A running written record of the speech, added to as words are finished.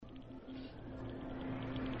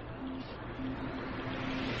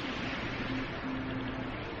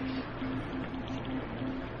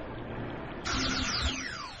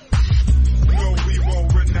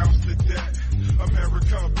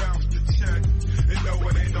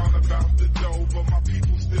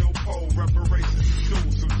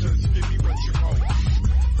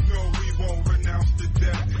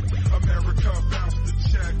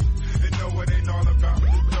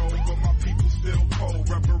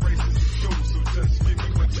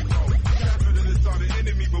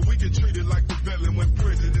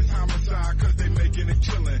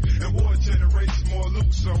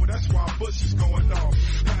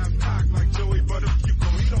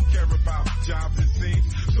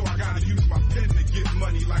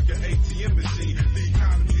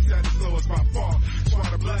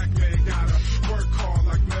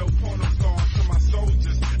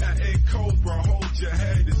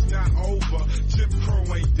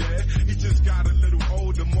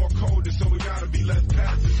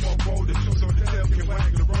folded. So the tail can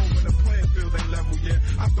wag the road when the playing field ain't level yet.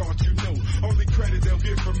 I thought you knew. Only credit they'll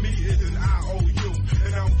get from me is an IOU.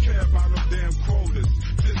 And I don't care about no damn quotas.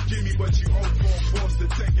 Just give me what you owe for a force to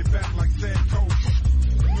take it back like Sankofa.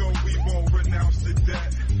 No, we won't renounce the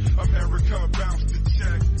debt. America bounced the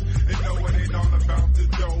check. And no, it ain't all about the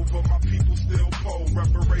dough, but my people still poll.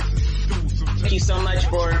 Reparations is due. So thank you so much,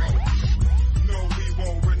 Board. No, we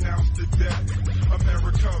won't renounce the debt.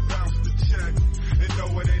 America bounced the check. And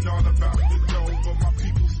no, it ain't all about the dough, but my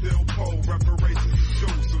people still poll. Reparations is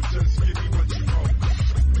due. So just give me what you owe.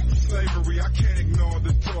 Slavery, I can't ignore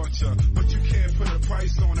the torture, but you can't put a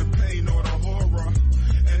price on the pain or the horror.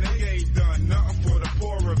 And they ain't done nothing for the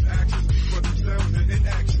poor. If actions speak for themselves, and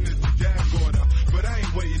inaction is the gag order. But I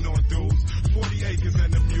ain't waiting on dudes. 40 acres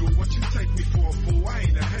and a mule. What you take me for a fool? I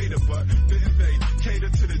ain't a hater, but didn't they cater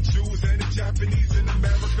to the Jews and the Japanese in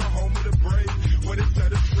America, home of the brave? When it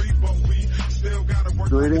set us free, but we still gotta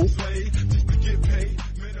work like a slave just to get paid.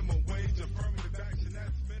 Minimum wage, affirmative action,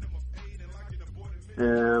 that's minimum aid. And like an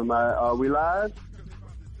aborted. Are we live?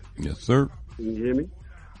 Yes, sir. Can you hear me?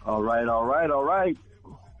 All right.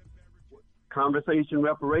 Conversation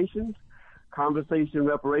Reparations,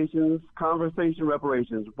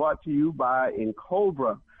 brought to you by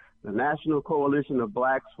NCOBRA, the National Coalition of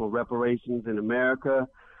Blacks for Reparations in America.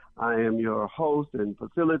 I am your host and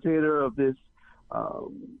facilitator of this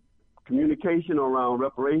communication around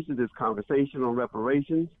reparations, this conversation on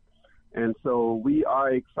reparations. And so we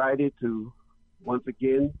are excited to, once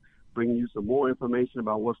again, bring you some more information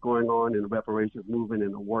about what's going on in the reparations movement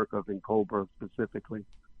and the work of NCOBRA specifically.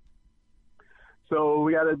 So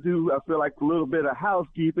we got to do, I feel like, a little bit of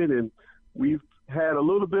housekeeping, and we've had a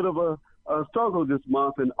little bit of a struggle this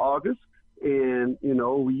month in August. And, you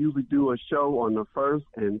know, we usually do a show on the first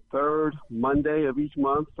and third Monday of each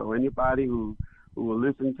month. So anybody who will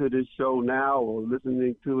listen to this show now or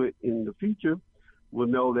listening to it in the future will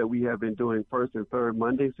know that we have been doing first and third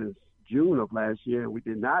Monday since June of last year. And we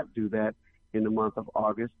did not do that in the month of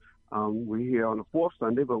August. We're here on the fourth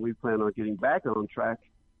Sunday, but we plan on getting back on track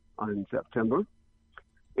in September.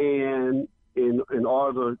 And in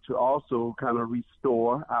order to also kind of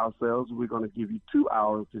restore ourselves, we're going to give you 2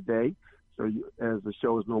 hours today. So as the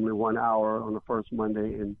show is normally 1 hour on the first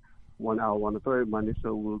Monday and 1 hour on the third Monday,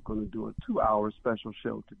 so we're going to do a 2-hour special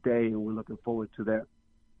show today, and we're looking forward to that.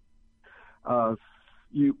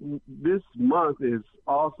 This month is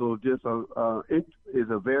also just it is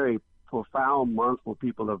a very profound month for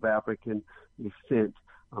people of African descent.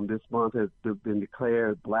 This month has been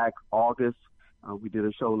declared Black August. We did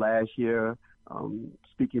a show last year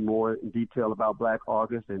speaking more in detail about Black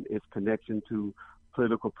August and its connection to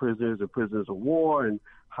political prisoners and prisoners of war, and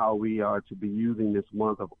how we are to be using this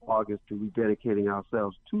month of August to rededicating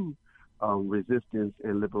ourselves to resistance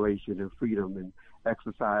and liberation and freedom, and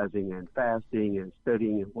exercising and fasting and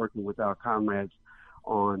studying and working with our comrades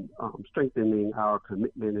on strengthening our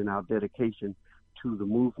commitment and our dedication to the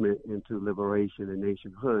movement and to liberation and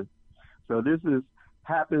nationhood. So this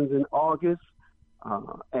happens in August,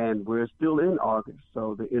 and we're still in August.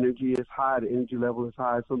 So the energy is high, the energy level is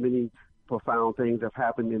high. So many profound things have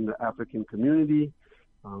happened in the African community.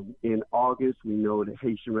 In August, we know the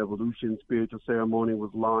Haitian Revolution spiritual ceremony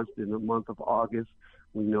was launched in the month of August.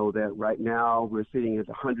 We know that right now we're sitting at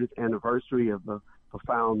the 100th anniversary of the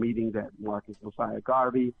profound meeting that Marcus Josiah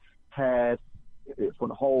Garvey had for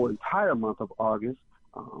the whole entire month of August,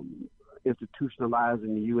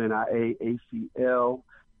 institutionalizing the UNIA ACL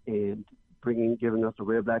and giving us the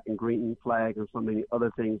red, black, and green flag, and so many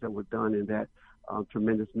other things that were done in that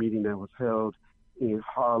tremendous meeting that was held in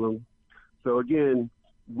Harlem. So again,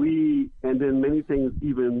 and then many things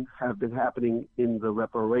even have been happening in the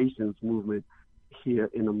reparations movement here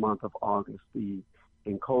in the month of August. In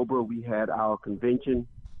NCOBRA, we had our convention,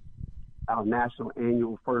 our national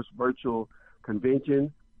annual first virtual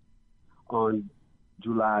convention on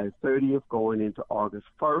July 30th going into August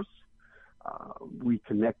 1st. We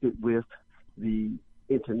connected with the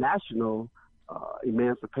International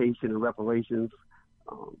Emancipation and Reparations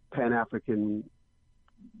Pan-African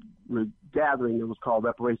gathering that was called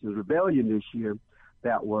Reparations Rebellion this year,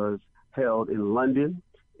 that was held in London,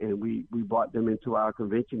 and we brought them into our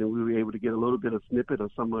convention, and we were able to get a little bit of snippet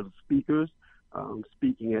of some of the speakers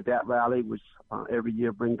speaking at that rally, which every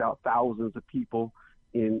year brings out thousands of people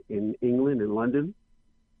in England and London.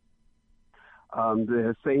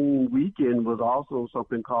 The same weekend was also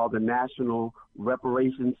something called the National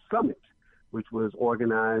Reparations Summit, which was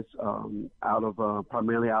organized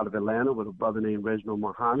primarily out of Atlanta with a brother named Reginald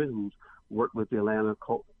Muhammad, who's worked with the Atlanta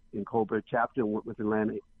NCOBRA chapter and worked with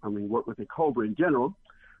NCOBRA in general.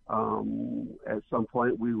 At some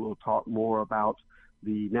point, we will talk more about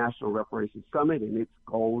the National Reparations Summit and its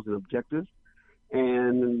goals and objectives.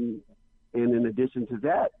 And in addition to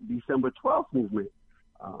that, December 12th Movement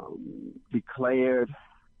declared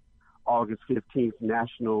August 15th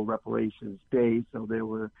National Reparations Day. So there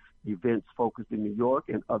were events focused in New York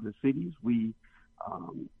and other cities. We,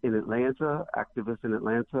 in Atlanta, activists in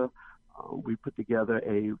Atlanta, we put together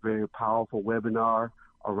a very powerful webinar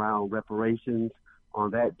around reparations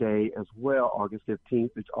on that day as well, August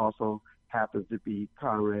 15th, which also happens to be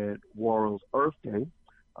Conrad Worrell's Earth Day,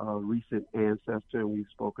 a recent ancestor, and we've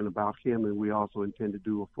spoken about him, and we also intend to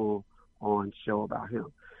do a full-on show about him.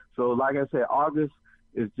 So like I said, August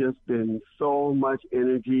has just been so much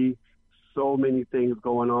energy, so many things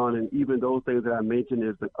going on, and even those things that I mentioned,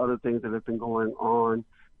 there's been other things that have been going on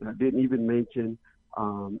that I didn't even mention,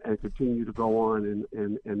 and continue to go on.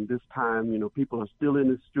 And this time, people are still in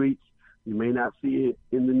the streets. You may not see it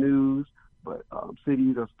in the news, but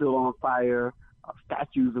cities are still on fire.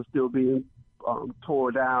 Statues are still being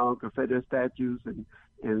tore down, Confederate statues,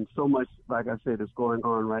 and so much, like I said, is going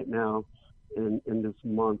on right now in this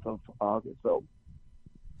month of August. So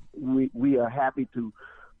we are happy to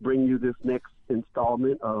bring you this next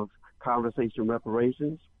installment of Conversation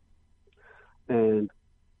Reparations, and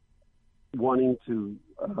wanting to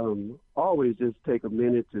always just take a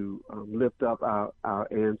minute to lift up our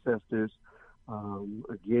ancestors.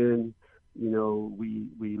 Again,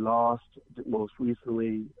 we lost most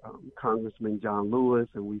recently Congressman John Lewis,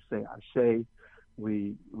 and we say Ashe.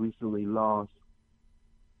 We recently lost,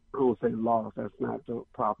 I won't say lost, that's not the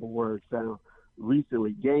proper word sound,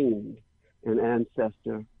 recently gained an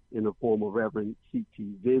ancestor in the form of Reverend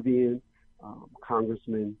C.T. Vivian.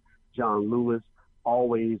 Congressman John Lewis,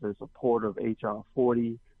 always a supporter of H.R.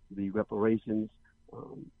 40, the reparations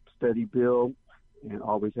study bill, and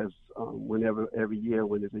always has, every year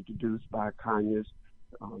when it's introduced by Congress,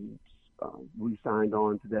 we signed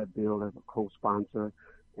on to that bill as a co-sponsor.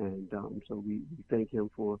 And so we thank him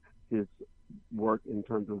for his work in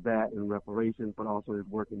terms of that and reparations, but also his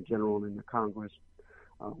work in general in the Congress.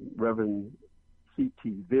 Reverend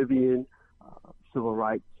C.T. Vivian, civil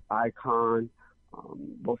rights icon,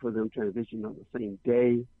 both of them transitioned on the same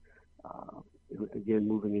day. Again,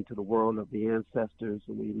 moving into the world of the ancestors,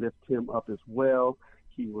 and we lift him up as well.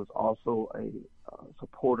 He was also a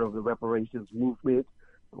supporter of the reparations movement.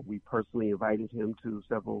 We personally invited him to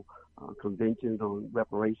several conventions on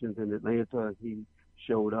reparations in Atlanta. He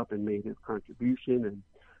showed up and made his contribution. And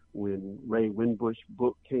when Ray Winbush's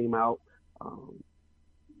book came out,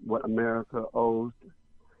 What America Owes,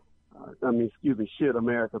 Should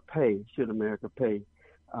America Pay? Should America Pay?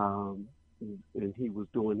 And he was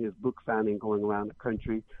doing his book signing, going around the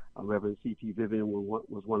country. Reverend C.T. Vivian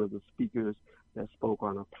was one of the speakers that spoke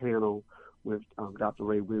on a panel with Dr.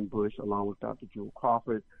 Ray Winbush, along with Dr. Jewel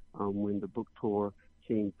Crawford, when the book tour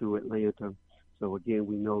came through Atlanta. So again,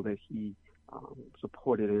 we know that he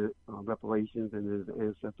supported reparations, and his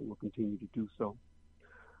ancestor will continue to do so.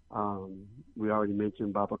 We already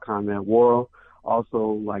mentioned Baba Conrad Worrell.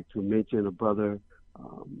 Also like to mention a brother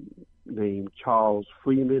named Charles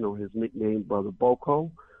Freeman, or his nickname Brother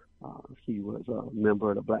Boko. He was a member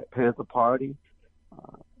of the Black Panther Party,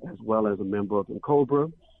 as well as a member of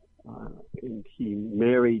NCOBRA. And he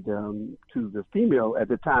married to the female, at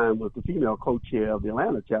the time, was the female co-chair of the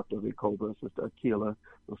Atlanta chapter of NCOBRA, Sister Akila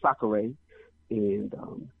Sakare. And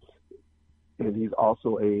he's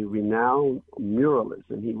also a renowned muralist,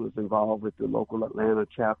 and he was involved with the local Atlanta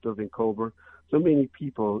chapter of NCOBRA. So many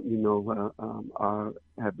people,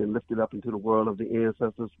 have been lifted up into the world of the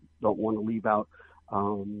ancestors. Don't want to leave out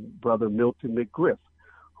Brother Milton McGriff,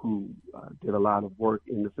 who did a lot of work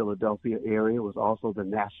in the Philadelphia area, was also the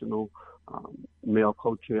national male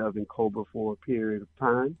co-chair of NCOBRA for a period of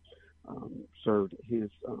time, served his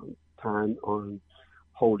time on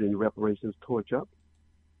holding reparations torch up.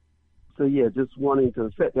 So yeah, just wanting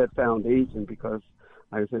to set that foundation, because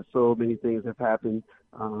like I said, so many things have happened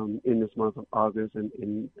in this month of August and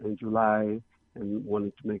in July, and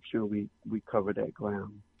wanted to make sure we cover that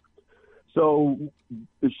ground. So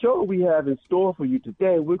the show we have in store for you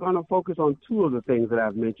today, we're going to focus on two of the things that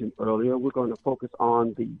I've mentioned earlier. We're going to focus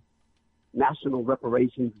on the National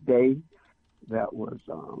Reparations Day that was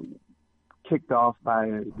kicked off by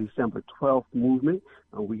a December 12th movement.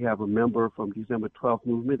 We have a member from December 12th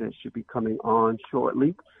movement that should be coming on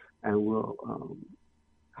shortly, and we'll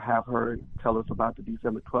have her tell us about the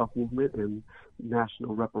December 12th movement and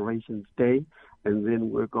National Reparations Day. And then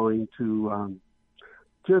we're going to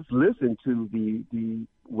just listen to the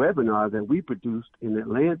webinar that we produced in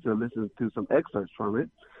Atlanta, listen to some excerpts from it,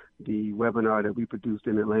 the webinar that we produced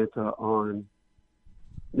in Atlanta on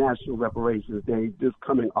National Reparations Day, just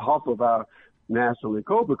coming off of our National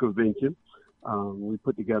NCOBRA Convention, we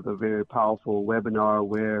put together a very powerful webinar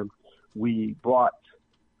where we brought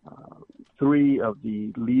 3 of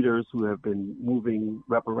the leaders who have been moving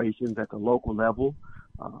reparations at the local level.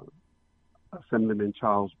 Assemblyman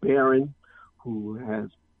Charles Barron, who has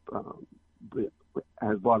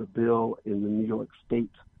brought a bill in the New York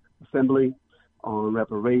State Assembly on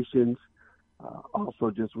reparations.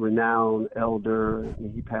 Also just renowned elder,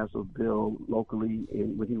 and he passed a bill locally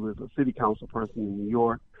when he was a city council person in New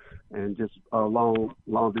York, and just a long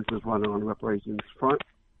distance runner on the reparations front.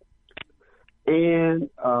 And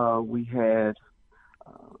we had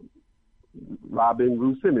Robin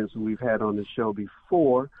Rue Simmons, who we've had on the show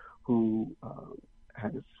before, who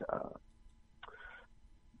has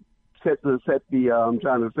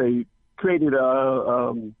created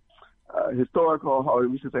a historical, or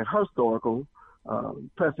we should say historical,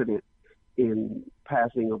 precedent in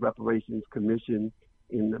passing a reparations commission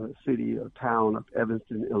in the city or town of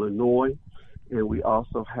Evanston, Illinois. And we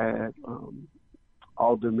also had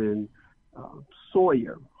Alderman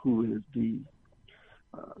Sawyer, who is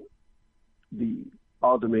the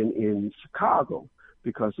alderman in Chicago,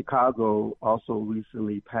 because Chicago also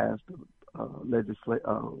recently passed a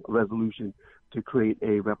resolution to create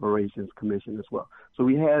a reparations commission as well. So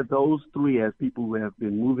we had those 3 as people who have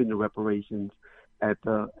been moving the reparations at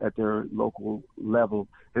their local level,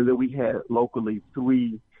 and then we had locally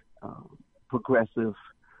 3 progressive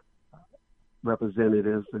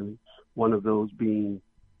representatives, and one of those being,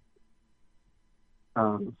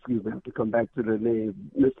 I have to come back to the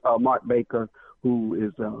name, Mark Baker, who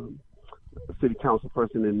is a city council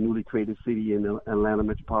person in a newly created city in the Atlanta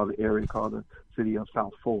metropolitan area called the city of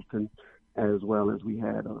South Fulton, as well as we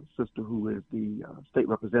had a sister who is the state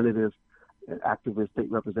representative, activist state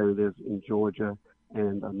representative in Georgia,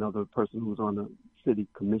 and another person who's on the city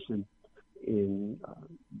commission in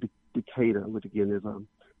Decatur, which again is a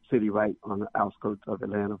city right on the outskirts of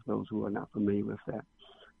Atlanta, for those who are not familiar with that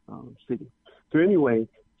city. So anyway,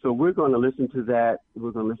 so we're going to listen to that.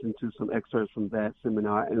 We're going to listen to some excerpts from that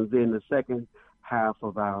seminar. And then the second half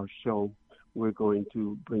of our show, we're going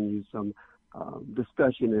to bring you some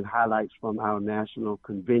discussion and highlights from our national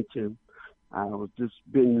convention. I was just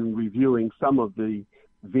been reviewing some of the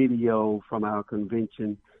video from our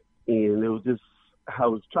convention, and it was just, I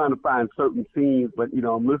was trying to find certain scenes, but,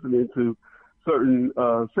 I'm listening to certain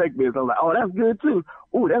segments. I was like, oh, that's good too.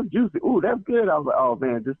 Oh, that's juicy. Oh, that's good. I was like, oh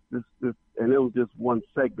man, this, and it was just one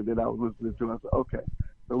segment that I was listening to. I said, okay,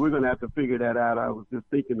 so we're going to have to figure that out. I was just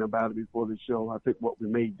thinking about it before the show. I think what we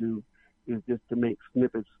may do is just to make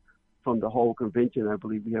snippets from the whole convention. I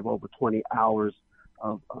believe we have over 20 hours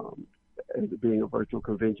of it being a virtual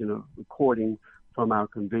convention of recording from our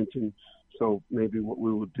convention. So maybe what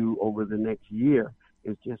we will do over the next year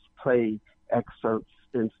is just play excerpts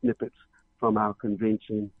and snippets from our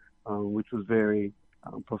convention, which was very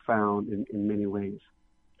profound in many ways.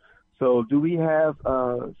 So do we have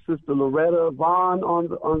Sister Loretta Vaughn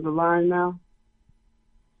on the line now?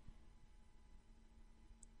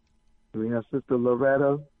 Do we have Sister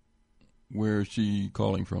Loretta? Where is she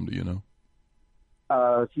calling from, do you know?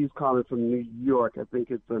 She's calling from New York. I think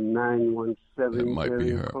it's a 917 That might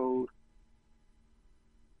be her. Code.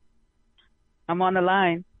 I'm on the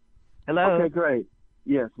line. Hello. Okay, great.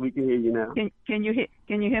 Yes, we can hear you now. Can you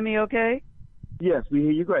hear me okay? Yes, we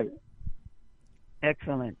hear you great.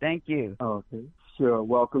 Excellent. Thank you. Okay, sure.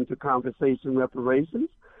 Welcome to Conversation Reparations,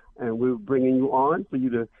 and we're bringing you on for you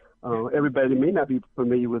to, everybody may not be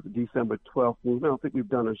familiar with the December 12th movement. I don't think we've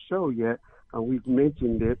done a show yet. We've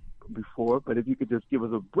mentioned it before, but if you could just give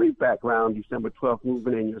us a brief background, December 12th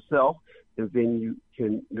movement and yourself, and then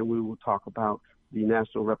we will talk about the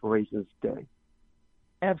National Reparations Day.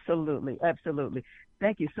 Absolutely.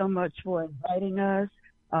 Thank you so much for inviting us.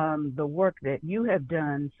 The work that you have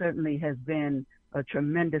done certainly has been a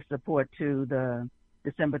tremendous support to the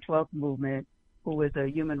December 12th movement, who is a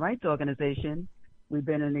human rights organization. We've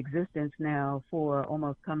been in existence now for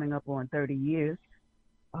almost coming up on 30 years.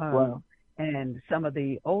 Wow. And some of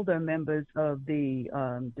the older members of the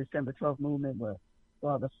December 12th movement were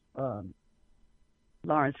Father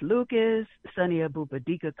Lawrence Lucas, Sonny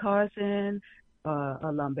Abupadika Carson,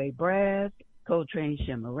 Alambe Brass, Coltrane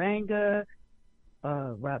Shimaranga,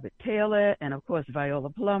 Robert Taylor, and of course Viola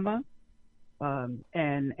Plummer.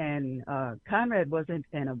 And Conrad wasn't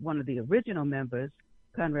one of the original members,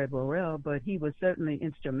 Conrad Worrell, but he was certainly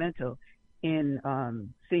instrumental in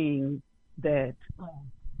seeing that.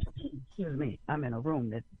 Excuse me, I'm in a room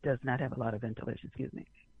that does not have a lot of ventilation. Excuse me.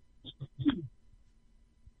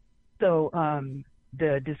 So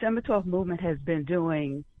the December 12th movement has been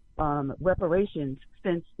doing reparations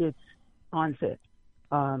since its onset.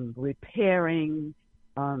 repairing,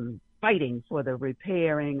 fighting for the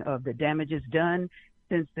repairing of the damages done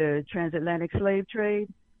since the transatlantic slave trade.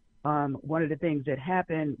 One of the things that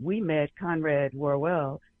happened, we met Conrad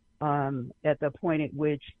Worwell at the point at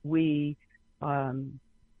which we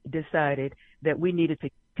decided that we needed to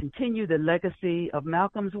continue the legacy of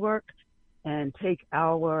Malcolm's work and take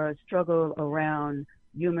our struggle around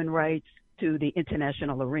human rights to the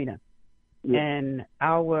international arena. Yeah. And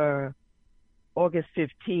our August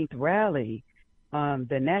 15th rally,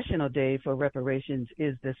 the National Day for Reparations,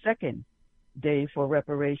 is the second day for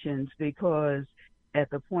reparations, because at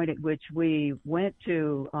the point at which we went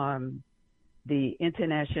to the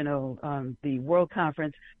international, the World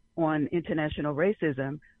Conference on International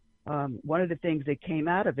Racism, one of the things that came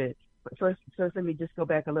out of it, first let me just go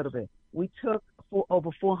back a little bit. We took over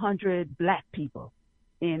 400 Black people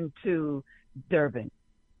into Durban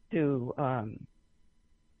to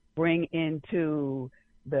bring into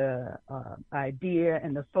the idea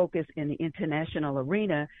and the focus in the international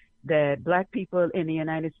arena that Black people in the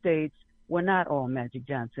United States were not all Magic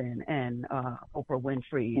Johnson and Oprah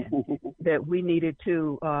Winfrey, and that we needed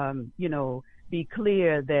to, be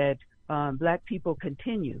clear that Black people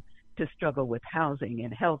continue to struggle with housing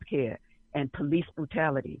and healthcare and police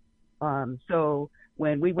brutality. So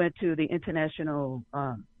when we went to the International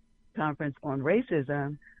Conference on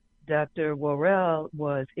Racism, Dr. Worrell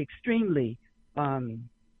was extremely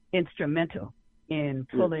instrumental in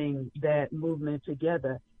pulling that movement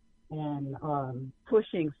together and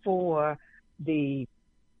pushing for the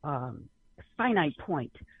finite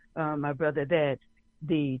point, my brother, that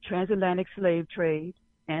the transatlantic slave trade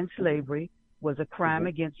and slavery was a crime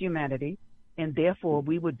against humanity, and therefore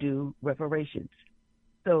we would do reparations.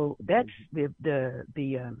 So that's the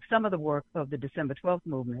some of the work of the December 12th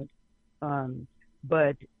movement,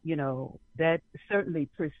 but that certainly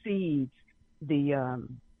precedes the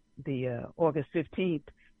August 15th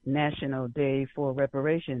National Day for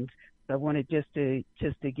Reparations. So I wanted just to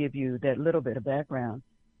give you that little bit of background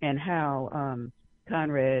and how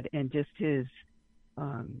Conrad and just his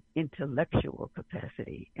intellectual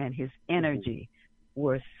capacity and his energy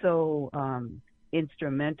were so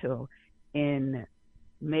instrumental in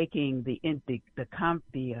making the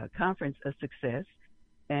conference a success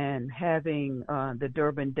and having the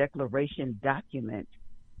Durban Declaration document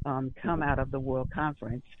come out of the World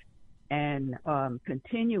Conference and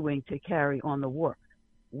continuing to carry on the work.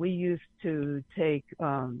 We used to take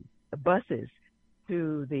buses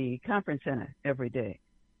to the conference center every day,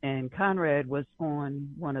 and Conrad was on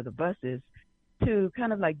one of the buses to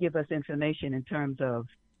kind of like give us information in terms of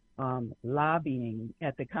lobbying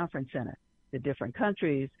at the conference center, the different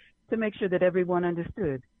countries, to make sure that everyone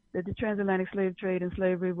understood that the transatlantic slave trade and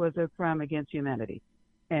slavery was a crime against humanity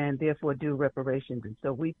and therefore due reparations. And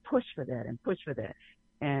so we pushed for that and pushed for that.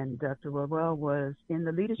 And Dr. Worwell was in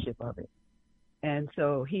the leadership of it. And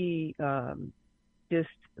so he just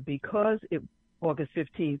because August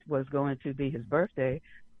 15th was going to be his birthday,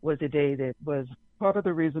 was a day that was part of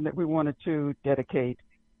the reason that we wanted to dedicate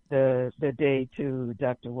the day to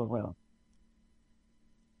Dr. Worwell.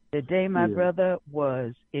 The day, my brother,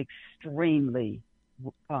 was extremely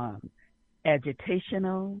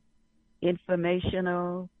agitational,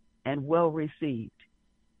 informational, and well received.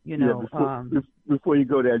 Before you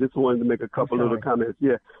go there, I just wanted to make a couple little comments.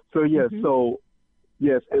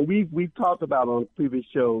 Yes, and we've talked about on previous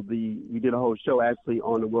show, we did a whole show actually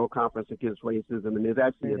on the World Conference Against Racism, and there's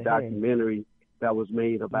actually a documentary that was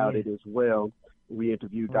made about it as well. We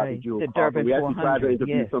interviewed Dr. Jewel Carter. We actually tried to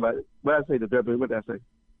interview somebody. What did I say? The Durban, what did I say?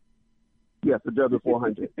 Yes, the Durban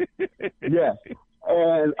 400. Yes.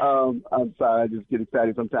 And I'm sorry, I just get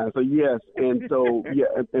excited sometimes. So yes, and so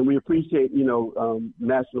and we appreciate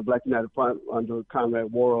National Black United Front under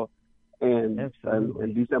Conrad Worrell and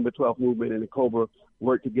December 12th Movement and the NCOBRA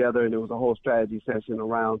worked together, and there was a whole strategy session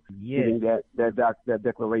around getting that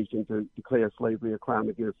declaration to declare slavery a crime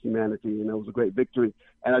against humanity, and it was a great victory.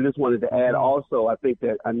 And I just wanted to add also,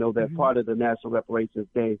 I know that part of the National Reparations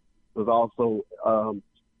Day was also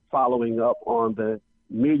following up on the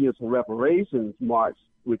Millions for Reparations March,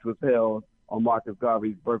 which was held on Marcus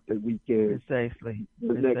Garvey's birthday weekend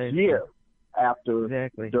next year after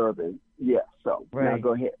Durban. Yeah, so now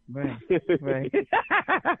go ahead. Right.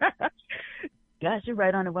 Gosh, you're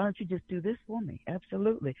right on it. Why don't you just do this for me?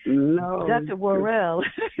 Absolutely. No. Dr. Worrell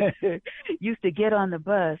used to get on the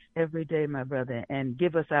bus every day, my brother, and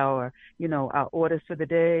give us our orders for the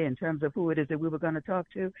day in terms of who it is that we were going to talk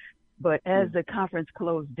to. But as the conference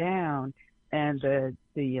closed down and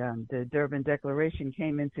the Durban Declaration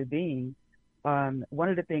came into being, one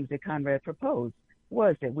of the things that Conrad proposed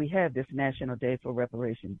was that we have this National Day for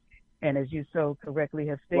Reparations. And as you so correctly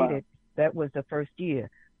have stated, that was the first year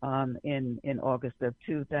in August of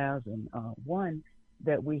 2001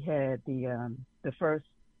 that we had the first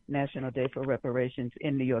National Day for Reparations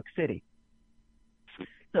in New York City.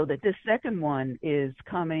 So that this second one is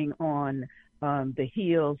coming on the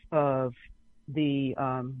heels of the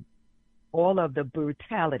all of the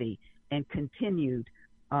brutality and continued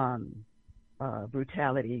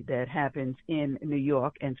brutality that happens in New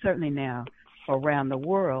York and certainly now around the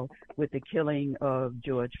world with the killing of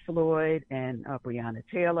George Floyd and Breonna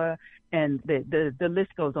Taylor, and the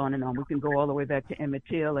list goes on and on. We can go all the way back to Emmett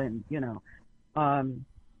Till, and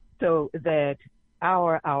so that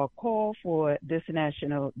our call for this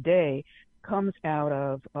National Day comes out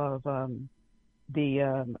of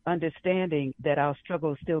the understanding that our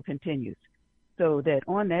struggle still continues. So that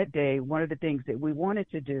on that day, one of the things that we wanted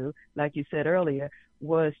to do, like you said earlier,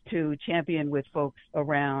 was to champion with folks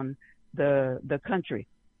around the country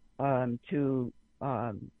to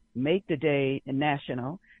make the day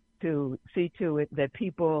national, to see to it that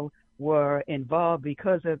people were involved,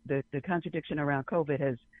 because of the contradiction around COVID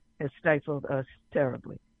has stifled us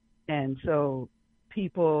terribly. And so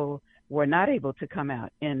people were not able to come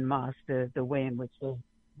out in mass the way in which they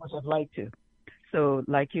would have liked to. So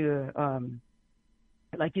like you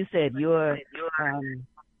said, your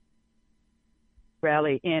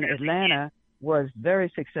rally in Atlanta was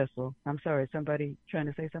very successful. I'm sorry, somebody trying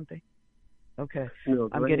to say something? Okay, no,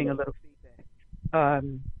 I'm getting a little feedback.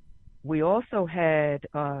 We also had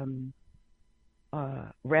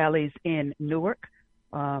rallies in Newark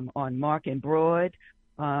on Mark and Broad.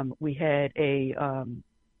 We had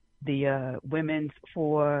the Women's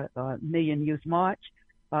for Million Youth March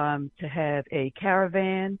to have a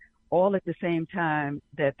caravan all at the same time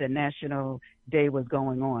that the National Day was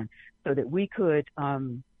going on, so that we could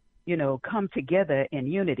come together in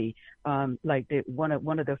unity. Like one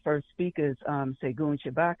of the first speakers, Segun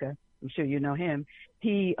Shabaka, I'm sure you know him,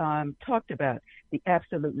 he talked about the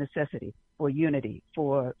absolute necessity for unity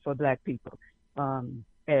for Black people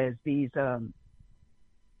as these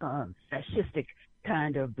fascistic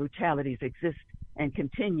kind of brutalities exist and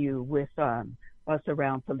continue with us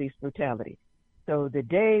around police brutality. So the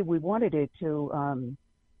day we wanted it to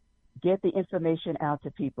get the information out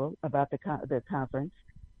to people about the conference,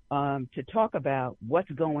 to talk about what's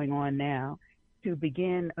going on now, to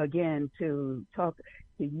begin again to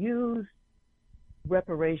use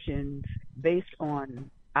reparations based on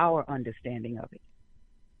our understanding of it.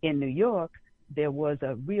 In New York, there was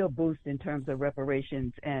a real boost in terms of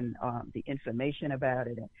reparations and the information about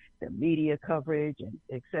it and the media coverage and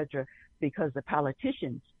et cetera, because the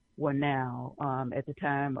politicians were now, at the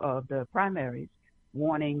time of the primaries,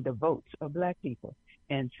 wanting the votes of Black people.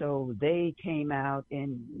 And so they came out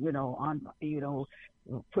and,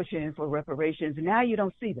 pushing for reparations. Now you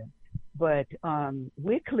don't see them, but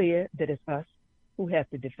we're clear that it's us who have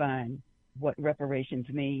to define what reparations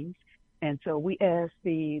means. And so we asked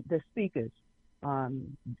the speakers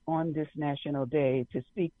on this National Day to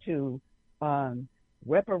speak to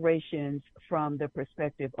reparations from the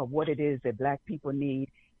perspective of what it is that Black people need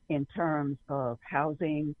in terms of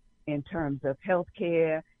housing, in terms of health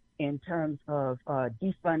care, in terms of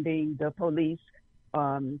defunding the police,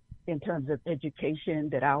 in terms of education,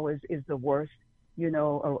 that ours is the worst,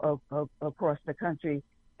 across the country.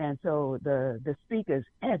 And so the speakers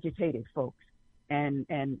agitated folks and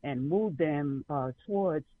moved them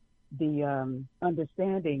towards the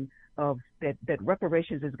understanding of that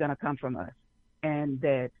reparations is going to come from us, and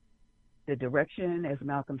that the direction, as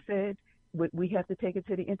Malcolm said, we have to take it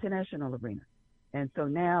to the international arena. And so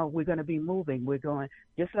now we're going to be moving. We're going,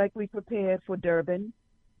 just like we prepared for Durban,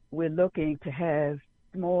 we're looking to have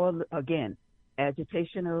small, again,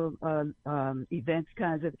 agitational events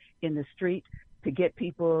kinds of in the street to get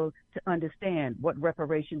people to understand what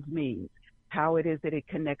reparations means, how it is that it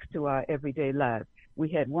connects to our everyday lives. We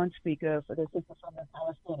had one speaker for the sister from the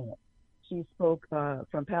Palestinian. She spoke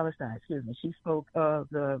from Palestine, She spoke of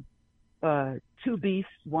the two beasts,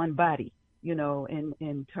 one body,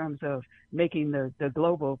 in terms of making the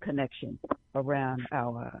global connection around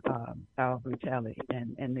our brutality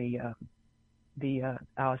and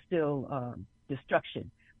our still destruction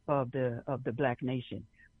of the Black nation.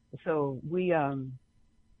 So we,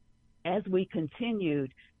 as we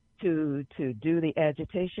continued to do the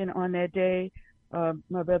agitation on that day,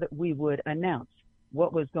 my brother, we would announce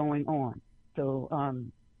what was going on. So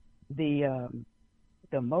the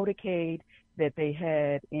motorcade that they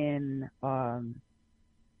had in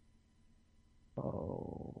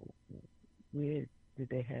where did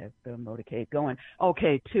they have the motorcade going?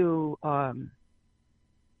 Okay, to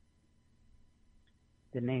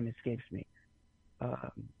the name escapes me.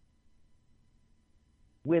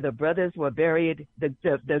 where the brothers were buried,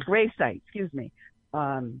 the grave site,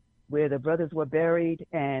 where the brothers were buried,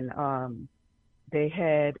 and they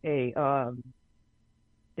had the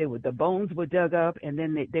bones were dug up, and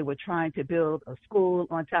then they were trying to build a school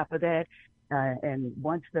on top of that. And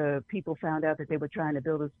once the people found out that they were trying to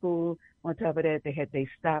build a school on top of that, they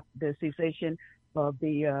stopped the cessation of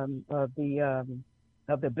the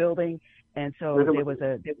building, and so there was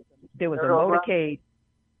a motorcade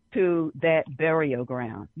to that burial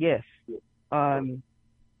ground. Yes. And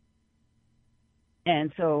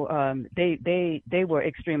so they were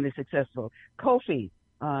extremely successful. Kofi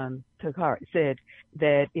Takar said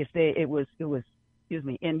that it was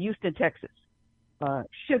in Houston, Texas,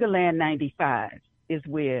 Sugarland 95 is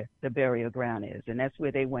where the burial ground is, and that's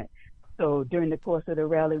where they went. So during the course of the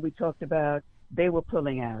rally, we talked about they were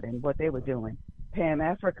pulling out and what they were doing. Pan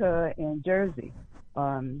Africa and Jersey.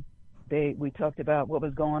 We talked about what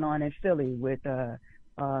was going on in Philly with the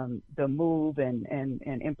move and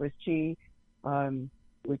Empress Chi.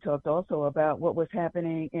 We talked also about what was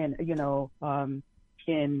happening in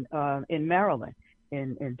Maryland,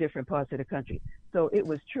 in different parts of the country. So it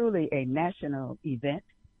was truly a national event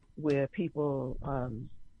where people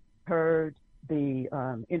heard the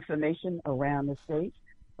information around the state,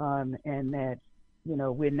 and that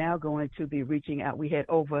we're now going to be reaching out. We had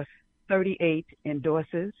over 38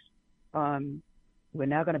 endorsers. We're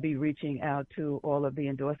now going to be reaching out to all of the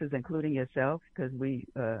endorsers, including yourself, because we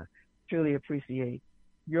truly appreciate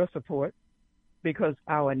your support, because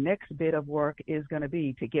our next bit of work is going to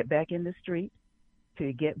be to get back in the street,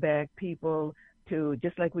 to get back people to,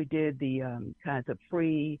 just like we did the kinds of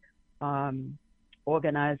free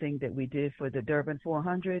organizing that we did for the Durban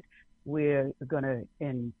 400. We're going to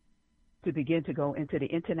begin to go into the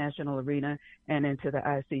international arena and into the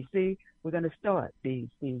ICC. We're going to start these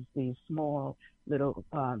small little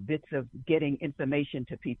bits of getting information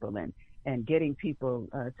to people and getting people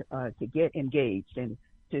to get engaged and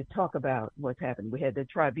to talk about what's happened. We had the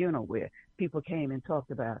tribunal where people came and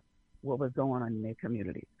talked about what was going on in their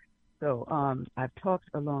communities. So I've talked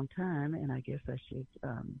a long time, and I guess I should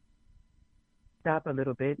stop a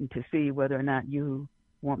little bit and to see whether or not you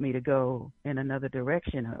want me to go in another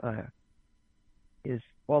direction, or is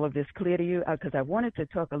all of this clear to you? Because I wanted to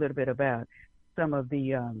talk a little bit about some of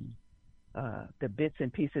the bits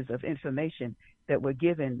and pieces of information that were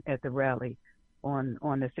given at the rally on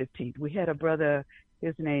the 15th. We had a brother,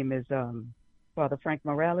 his name is Father Frank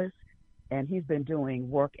Morales, and he's been doing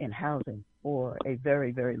work in housing for a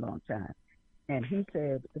very, very long time. And he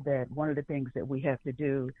said that one of the things that we have to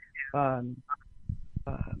do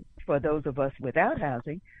for those of us without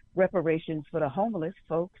housing, reparations for the homeless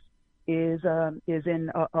folks, is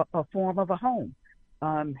in a form of a home,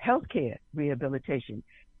 healthcare rehabilitation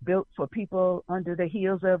built for people under the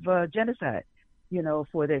heels of genocide.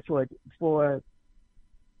 For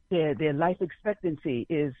their life expectancy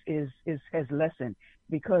has lessened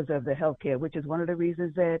because of the healthcare, which is one of the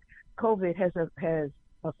reasons that COVID has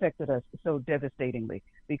affected us so devastatingly,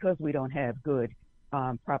 because we don't have good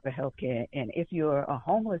proper healthcare. And if you're a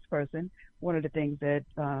homeless person, one of the things that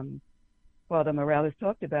Father Morales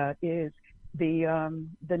talked about is the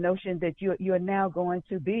notion that you're now going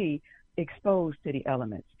to be exposed to the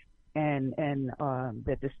elements, and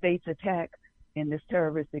that the state's attack in this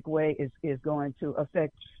terroristic way is going to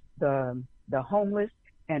affect the homeless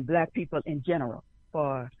and Black people in general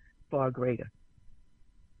far greater.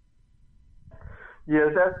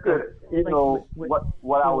 Yes, that's good.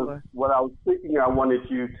 What I was thinking I wanted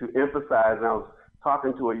you to emphasize, and I was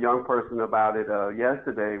talking to a young person about it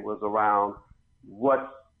yesterday, was around what's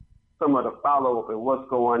some of the follow-up and what's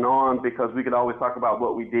going on, because we could always talk about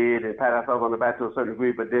what we did and pat ourselves on the back to a certain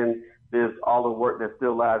degree, but then there's all the work that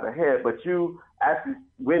still lies ahead. But you actually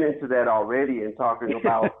went into that already and talking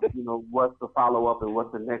about, what's the follow-up and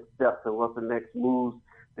what's the next steps and what's the next moves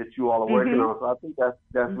that you all are working on. So I think that's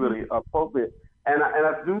really appropriate. And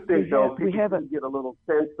I do think, though, people can get a little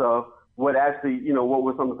sense of what actually, what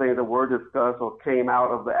were some of the things that were discussed or came out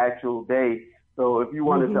of the actual day. So if you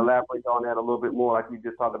wanted to elaborate on that a little bit more, like you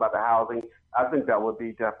just talked about the housing, I think that would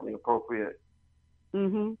be definitely appropriate.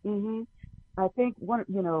 I think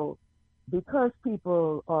because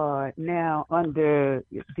people are now under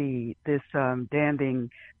this damning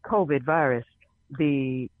COVID virus,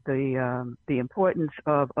 the importance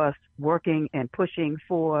of us working and pushing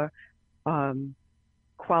for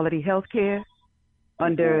quality health care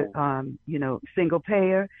under single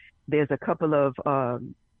payer. There's a couple of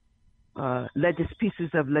pieces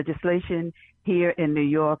of legislation here in New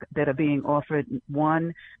York that are being offered.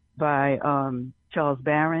 One by Charles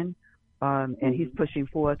Barron, and he's pushing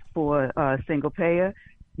forth for single payer.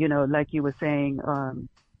 Like you were saying,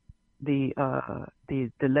 the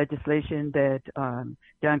legislation that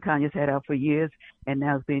John Conyers had out for years and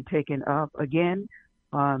now is being taken up again,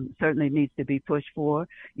 certainly needs to be pushed for.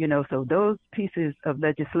 So those pieces of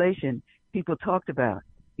legislation people talked about,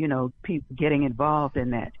 people getting involved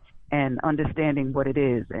in that and understanding what it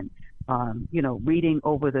is, and reading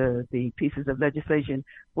over the pieces of legislation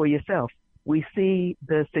for yourself. We see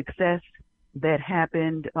the success that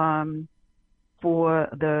happened for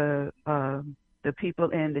the people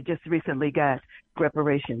that just recently got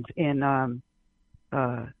reparations in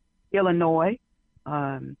Illinois.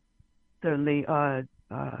 Certainly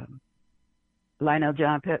Lionel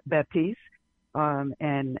John Baptiste,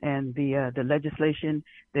 and the legislation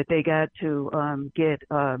that they got to get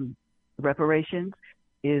reparations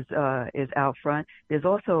is out front. There's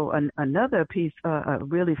also another piece, a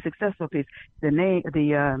really successful piece.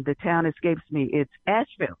 The town escapes me. It's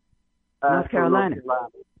Asheville, North Carolina.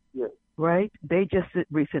 Yes. Right? They just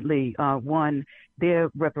recently won their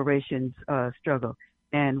reparations struggle,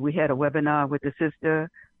 and we had a webinar with the sister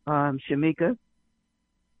Shamika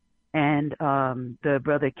and the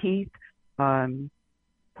brother Keith,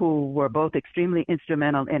 who were both extremely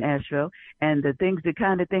instrumental in Asheville. And the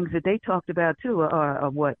kind of things that they talked about too are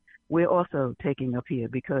what we're also taking up here,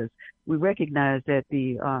 because we recognize that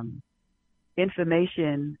the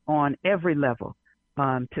information on every level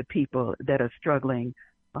to people that are struggling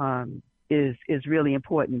is really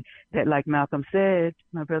important. That, like Malcolm said,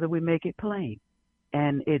 my brother, we make it plain,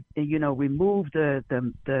 and it remove the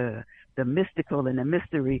mystical and the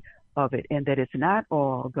mystery of it, and that it's not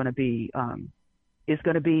all going to be it's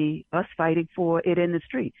going to be us fighting for it in the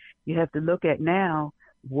street. You have to look at now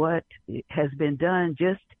what has been done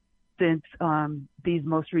just since these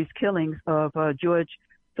most recent killings of George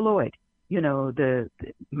Floyd. The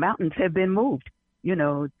mountains have been moved.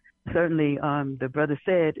 Certainly the brother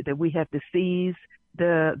said that we have to seize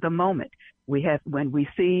the moment. When we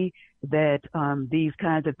see that these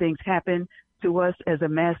kinds of things happen to us as a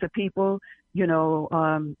mass of people,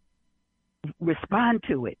 respond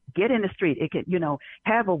to it. Get in the street. It can,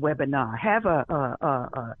 have a webinar, have a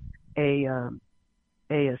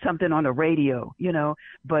something on the radio,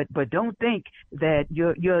 but don't think that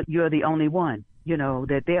you're the only one.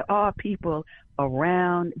 That there are people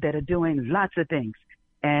around that are doing lots of things,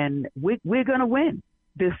 and we're going to win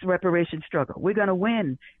this reparation struggle. We're going to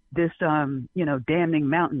win this damning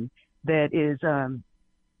mountain that is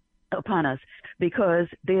upon us, because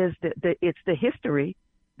there's it's the history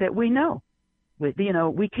that we know.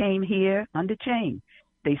 We came here under chain.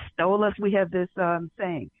 They stole us. We have this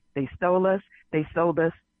saying: they stole us, they sold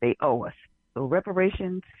us, they owe us. So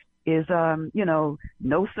reparations is no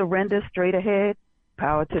surrender, straight ahead,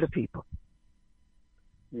 power to the people.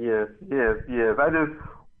 Yes. I just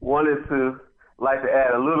wanted to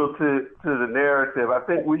add a little to the narrative. I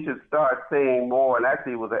think we should start saying more, and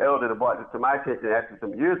actually it was an elder that brought this to my attention actually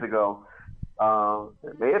some years ago.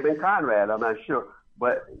 It may have been Conrad, I'm not sure.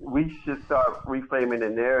 But we should start reframing the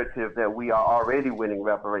narrative that we are already winning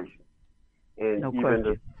reparations. And even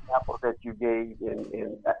the examples that you gave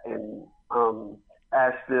in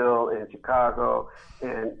Asheville and Chicago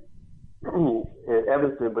and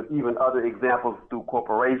Evanston, but even other examples through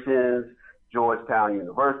corporations, Georgetown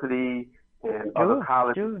University, and other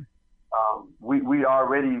colleges. We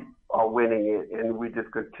already are winning it, and we're just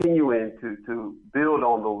continuing to build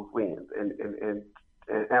on those wins and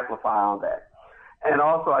amplify on that. And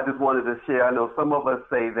also, I just wanted to share, I know some of us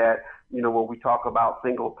say that, when we talk about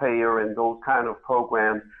single payer and those kind of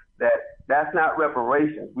programs, that's not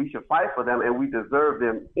reparations. We should fight for them, and we deserve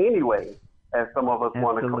them anyway, as some of us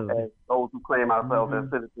want to, as those who claim ourselves as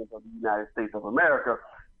citizens of the United States of America.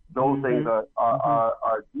 Those things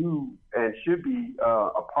are due and should be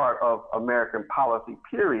a part of American policy,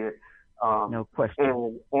 period. No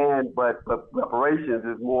question. But reparations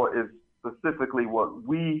is specifically what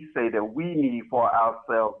we say that we need for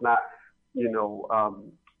ourselves, not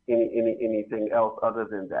anything else other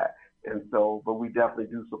than that. And so, but we definitely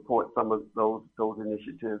do support some of those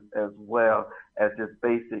initiatives, as well as just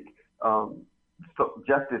basic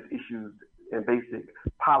justice issues and basic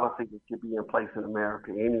policy that should be in place in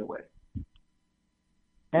America anyway.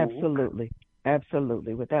 Absolutely,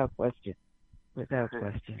 without question.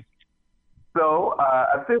 So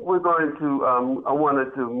I think we're going to, I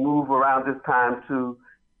wanted to move around this time to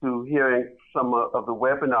hearing some of the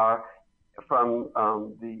webinar from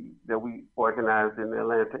that we organized in the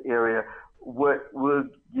Atlanta area. We'll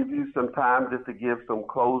give you some time just to give some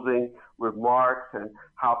closing remarks and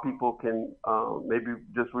how people can maybe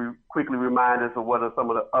just quickly remind us of what are some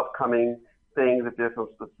of the upcoming things, if there's some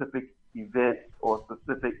specific events or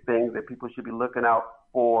specific things that people should be looking out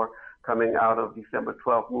 4 coming out of December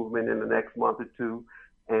 12th movement in the next month or two,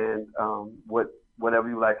 and whatever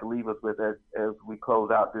you'd like to leave us with as we close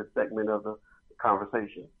out this segment of the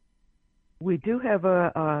conversation. We do have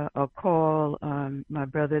a call, my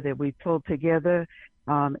brother, that we pulled together.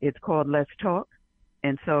 It's called Let's Talk.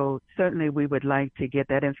 And so certainly we would like to get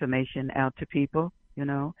that information out to people, you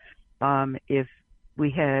know. If we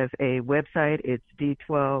have a website, it's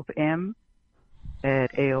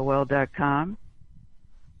d12m@aol.com.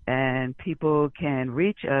 And people can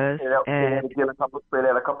reach us say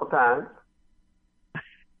that a couple times.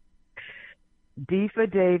 D for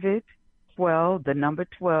David, 12, the number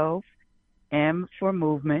 12, M for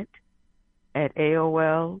movement, at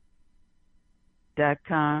AOL.com.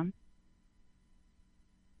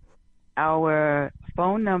 Our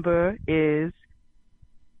phone number is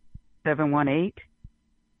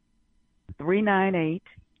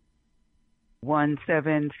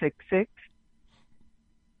 718-398-1766.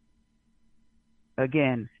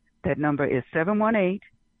 Again, that number is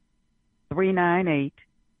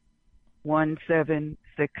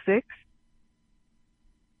 718-398-1766.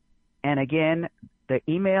 And again, the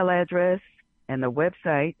email address and the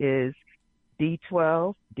website is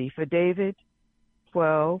D12, D for David,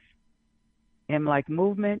 12, M like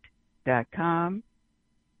movement.com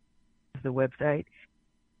is the website.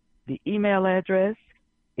 The email address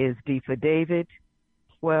is D for David,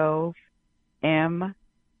 12, M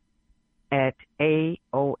at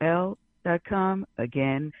AOL.com.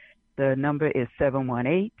 Again, the number is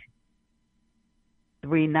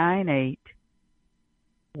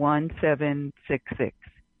 718-398-1766.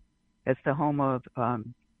 That's the home of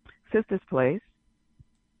Sister's Place.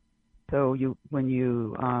 So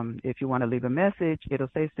if you want to leave a message, it'll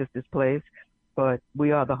say Sister's Place, but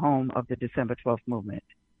we are the home of the December 12th movement.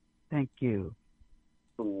 Thank you.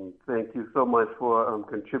 Thank you so much for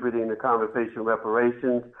contributing to Conversation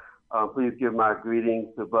Reparations. Please give my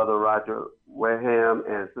greetings to Brother Roger Wareham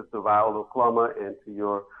and Sister Viola Plummer and to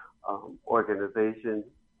your organization.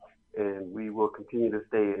 And we will continue to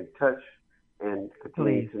stay in touch and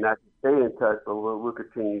continue to not stay in touch, but we'll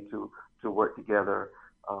continue to work together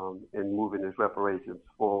in moving this reparations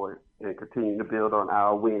forward and continue to build on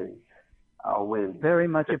our win. Very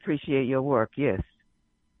much appreciate your work, yes.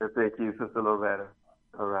 And thank you, Sister Loretta.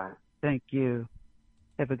 All right. Thank you.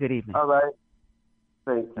 Have a good evening. All right.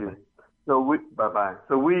 Thank you. Bye-bye. So bye-bye.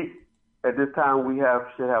 So we, at this time,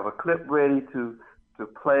 should have a clip ready to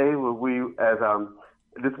play where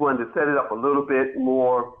just wanted to set it up a little bit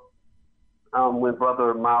more when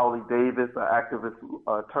Brother Maoli Davis, an activist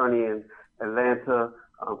attorney in Atlanta,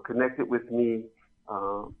 connected with me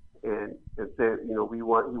and said, he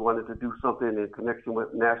wanted to do something in connection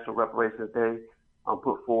with National Reparations Day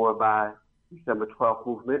put forward by December 12th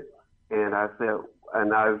movement. And I said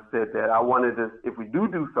that I wanted to, if we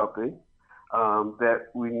do something, I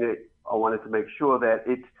wanted to make sure that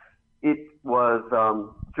it was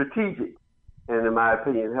strategic, and in my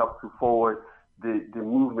opinion, helped to forward the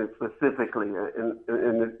movement specifically,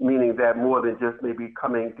 and meaning that more than just maybe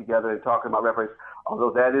coming together and talking about reparations,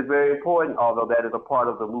 although that is very important, although that is a part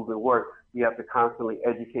of the movement work, we have to constantly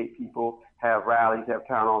educate people, have rallies, have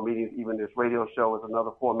town hall meetings. Even this radio show is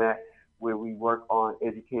another format where we work on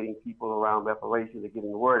educating people around reparations and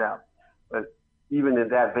getting the word out. But even in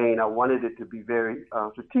that vein, I wanted it to be very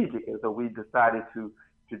strategic, and so we decided to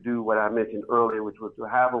do what I mentioned earlier, which was to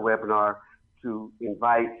have a webinar to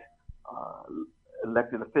invite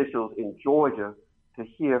elected officials in Georgia to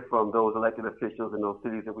hear from those elected officials in those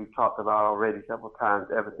cities that we've talked about already several times,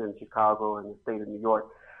 Evanston, Chicago, and the state of New York,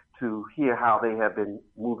 to hear how they have been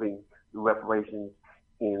moving the reparations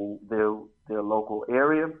in their local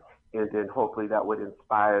area. And then hopefully that would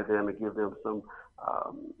inspire them and give them some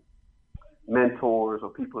mentors or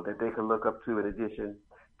people that they can look up to in addition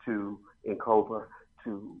to NCOBRA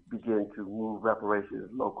to begin to move reparations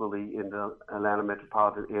locally in the Atlanta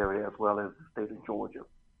metropolitan area as well as the state of Georgia.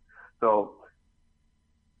 So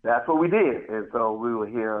that's what we did. And so we will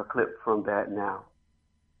hear a clip from that now.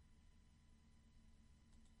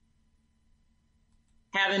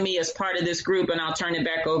 Having me as part of this group, and I'll turn it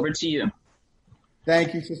back over to you.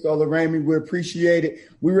 Thank you, Sister Olaremi. We appreciate it.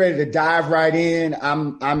 We're ready to dive right in.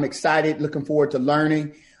 I'm excited, looking forward to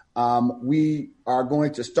learning. We are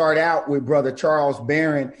going to start out with Brother Charles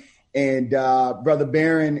Barron, and Brother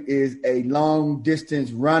Barron is a long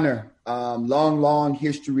distance runner, long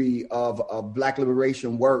history of Black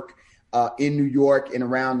liberation work in New York and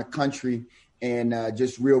around the country, and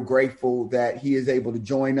just real grateful that he is able to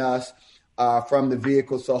join us from the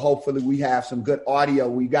vehicle. So hopefully we have some good audio.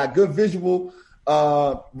 We got good visual,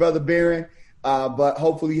 Brother Barron, but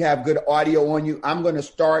hopefully you have good audio on you. I'm going to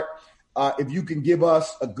start if you can give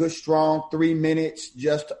us a good, strong 3 minutes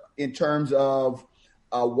just in terms of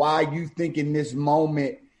why you think in this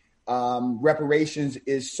moment reparations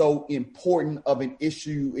is so important of an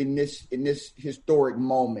issue in this historic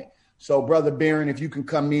moment. So, Brother Barron, if you can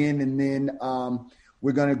come in, and then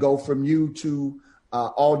we're going to go from you to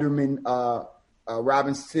Alderman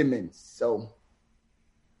Robin Simmons. So,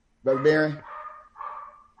 Brother Barron,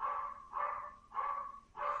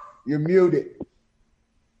 you're muted.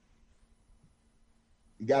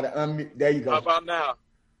 You got to unmute. There you go. How about now?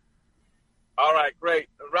 All right, great.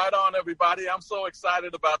 Right on, everybody. I'm so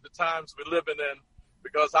excited about the times we're living in,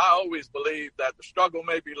 because I always believe that the struggle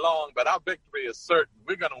may be long, but our victory is certain.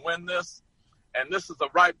 We're going to win this, and this is the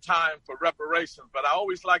right time for reparations. But I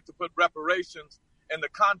always like to put reparations in the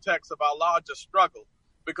context of our larger struggle,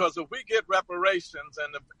 because if we get reparations,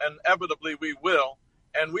 and inevitably we will,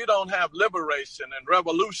 and we don't have liberation and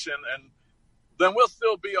revolution, and then we'll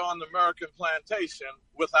still be on the American plantation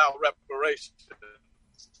without reparations.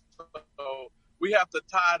 So we have to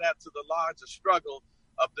tie that to the larger struggle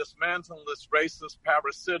of dismantling this racist,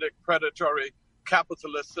 parasitic, predatory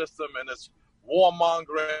capitalist system and its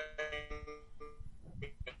warmongering,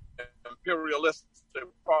 imperialistic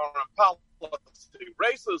foreign policy.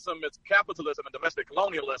 Racism, it's capitalism and domestic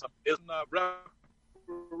colonialism, is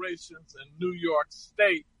reparations in New York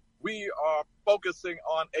State. We are focusing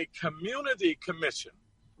on a community commission,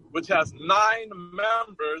 which has 9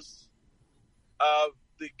 members of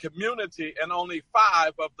the community and only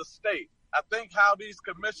 5 of the state. I think how these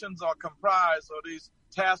commissions are comprised, or these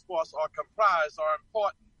task forces are comprised, are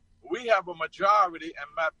important. We have a majority,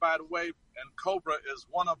 and by the way, NCOBRA is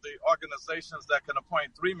one of the organizations that can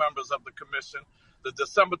appoint 3 members of the commission. The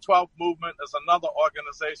December 12 Movement is another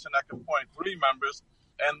organization that can appoint 3 members.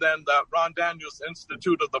 And then the Ron Daniels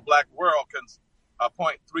Institute of the Black World can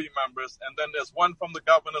appoint 3 members. And then there's one from the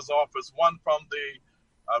governor's office, one from the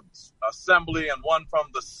assembly, and one from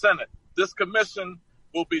the Senate. This commission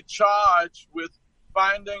will be charged with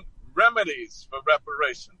finding remedies for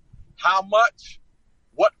reparation. How much,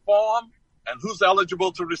 what form, and who's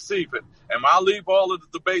eligible to receive it. And I'll leave all of the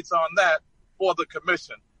debates on that for the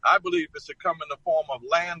commission. I believe it should come in the form of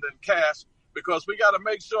land and cash, because we got to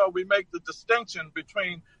make sure we make the distinction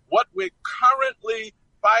between what we're currently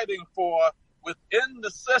fighting for within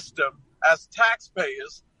the system as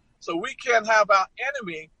taxpayers, so we can't have our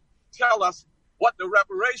enemy tell us what the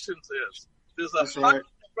reparations is. There's 100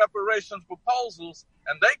 reparations proposals,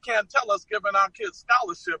 and they can't tell us giving our kids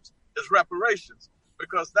scholarships is reparations,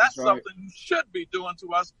 because that's something you should be doing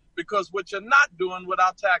to us, because what you're not doing with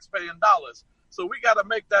our taxpaying dollars. So we got to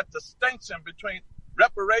make that distinction between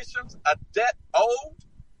reparations, a debt owed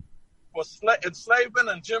for enslavement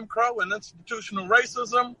and Jim Crow and institutional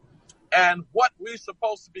racism, and what we're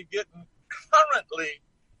supposed to be getting currently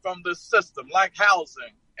from this system, like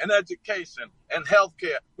housing and education and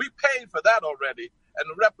healthcare. We paid for that already, and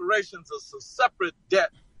the reparations is a separate debt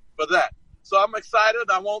for that. So I'm excited.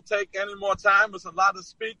 I won't take any more time. There's a lot of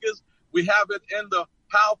speakers. We have it in the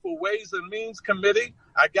Powerful Ways and Means Committee.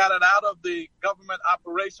 I got it out of the Government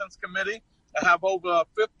Operations Committee. I have over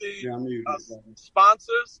 50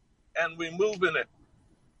 sponsors, and we're moving it.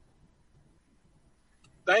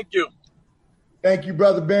 Thank you. Thank you,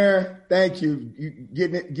 Brother Barron. Thank you. You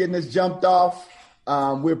getting us jumped off.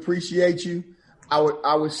 We appreciate you.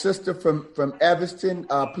 Our sister from Evanston,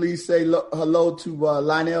 please say hello to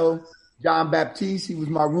Lionel John Baptiste. He was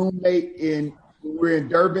my roommate when we were in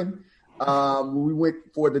Durban. We went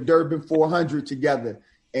for the Durban 400 together,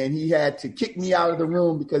 and he had to kick me out of the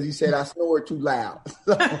room because he said I snored too loud.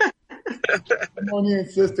 So, come on in,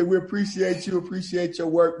 sister. We appreciate you. Appreciate your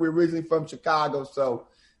work. We're originally from Chicago, so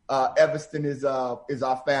Evanston is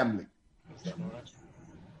our family.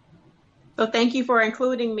 So thank you for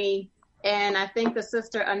including me. And I think the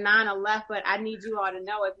sister Anana left, but I need you all to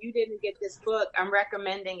know, if you didn't get this book, I'm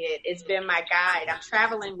recommending it. It's been my guide. I'm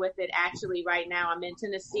traveling with it actually right now. I'm in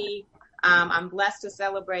Tennessee. I'm blessed to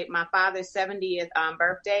celebrate my father's 70th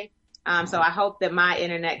birthday. So I hope that my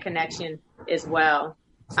internet connection is well.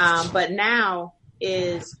 But now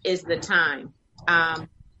is the time.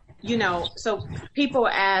 So people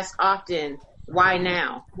ask often, why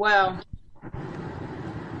now? Well,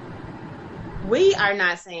 we are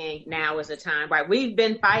not saying now is the time, right? We've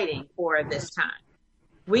been fighting for this time.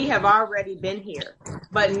 We have already been here.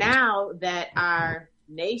 But now that our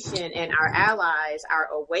nation and our allies are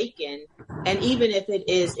awakened, and even if it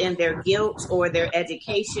is in their guilt or their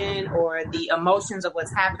education or the emotions of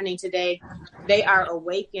what's happening today, they are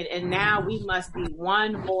awakened. And now we must be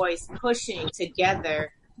one voice pushing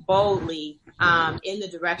together boldly in the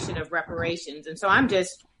direction of reparations. And so I'm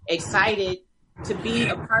just excited to be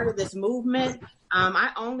a part of this movement.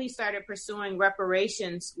 I only started pursuing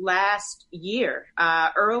reparations last year,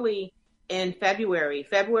 early in February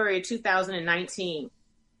of 2019.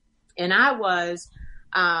 And I was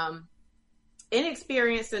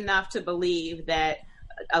inexperienced enough to believe that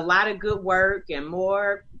a lot of good work and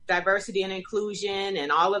more diversity and inclusion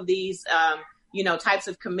and all of these, types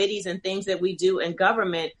of committees and things that we do in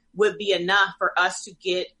government would be enough for us to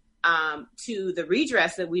get to the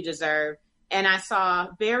redress that we deserve. And I saw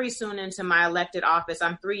very soon into my elected office,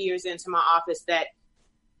 I'm 3 years into my office, that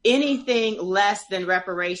anything less than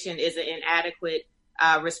reparation is an inadequate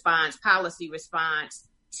policy response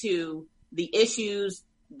to the issues,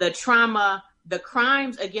 the trauma, the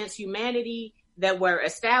crimes against humanity that were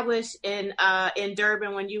established in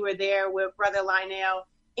Durban when you were there with Brother Lionel.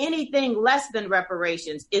 Anything less than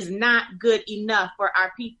reparations is not good enough for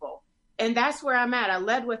our people. And that's where I'm at. I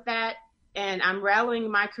led with that, and I'm rallying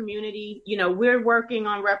my community. We're working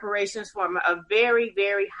on reparations from a very,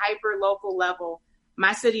 very hyper local level.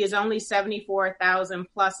 My city is only 74,000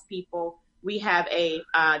 plus people. We have a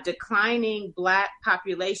declining Black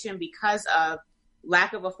population because of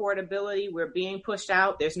lack of affordability. We're being pushed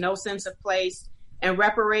out. There's no sense of place. And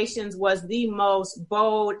reparations was the most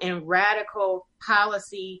bold and radical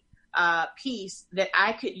policy piece that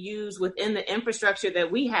I could use within the infrastructure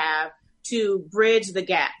that we have to bridge the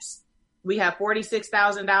gaps. We have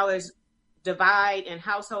 $46,000 divide in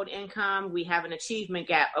household income. We have an achievement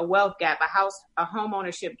gap, a wealth gap, a home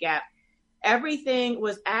ownership gap. Everything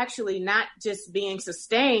was actually not just being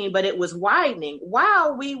sustained, but it was widening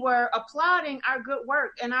while we were applauding our good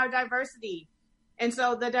work and our diversity. And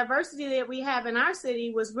so the diversity that we have in our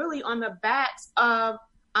city was really on the backs of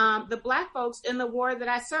the Black folks in the ward that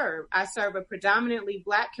I serve. I serve a predominantly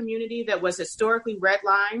Black community that was historically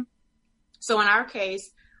redlined. So in our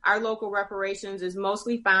case, our local reparations is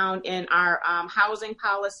mostly found in our housing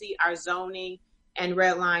policy, our zoning, and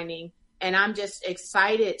redlining. And I'm just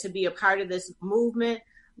excited to be a part of this movement.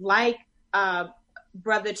 Like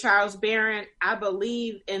Brother Charles Barron, I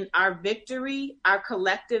believe in our victory, our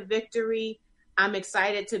collective victory. I'm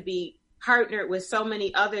excited to be partnered with so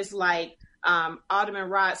many others like Alderman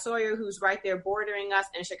Rod Sawyer, who's right there bordering us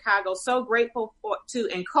in Chicago. So grateful to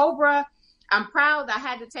NCOBRA. I'm proud that I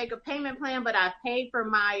had to take a payment plan, but I paid for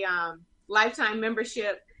my lifetime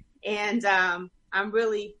membership. And I'm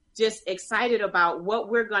really just excited about what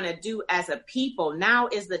we're going to do as a people. Now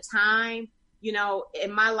is the time.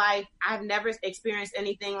 In my life, I've never experienced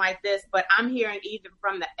anything like this, but I'm hearing even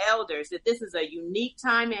from the elders that this is a unique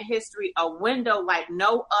time in history, a window like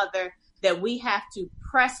no other, that we have to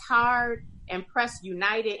press hard and press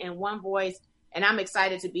united in one voice. And I'm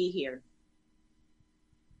excited to be here.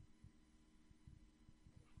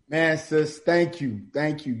 Man, sis, thank you.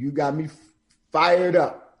 Thank you. You got me fired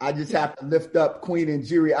up. I just have to lift up Queen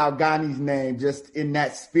Njeri Algani's name just in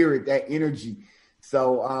that spirit, that energy.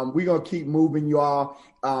 So we're going to keep moving, y'all.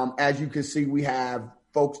 As you can see, we have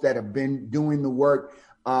folks that have been doing the work.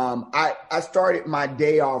 I started my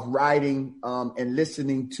day off writing and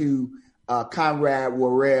listening to Conrad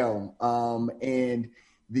Worrell and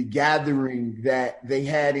the gathering that they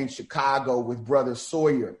had in Chicago with Brother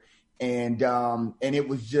Sawyer. And it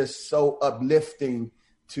was just so uplifting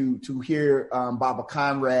to hear Baba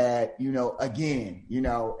Conrad, again,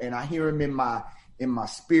 and I hear him in my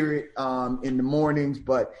spirit in the mornings,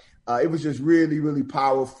 but it was just really, really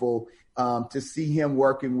powerful to see him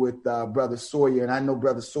working with Brother Sawyer. And I know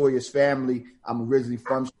Brother Sawyer's family. I'm originally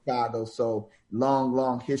from Chicago, so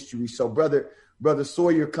long history. So Brother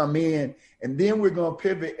Sawyer come in, and then we're going to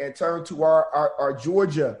pivot and turn to our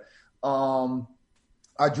Georgia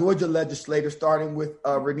legislators, starting with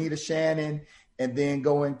Renita Shannon, and then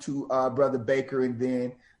going to Brother Baker, and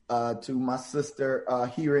then to my sister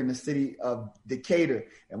here in the city of Decatur.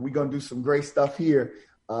 And we're going to do some great stuff here,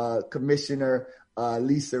 Commissioner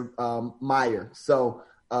Lisa Meyer. So,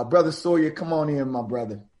 Brother Sawyer, come on in, my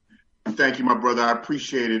brother. Thank you, my brother. I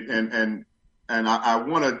appreciate it. And I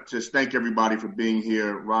want to just thank everybody for being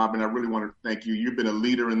here, Rob, and I really want to thank you. You've been a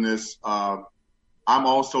leader in this. I'm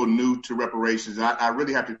also new to reparations. I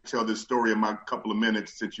really have to tell this story in my couple of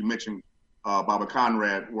minutes since you mentioned Baba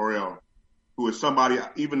Conrad Worrell, who is somebody,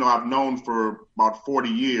 even though I've known for about 40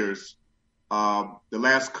 years, the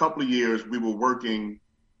last couple of years we were working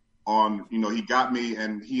on, he got me,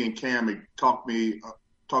 and he and Kamm talked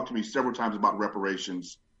to me several times about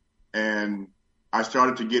reparations. And I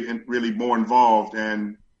started to get really more involved.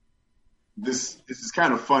 And this is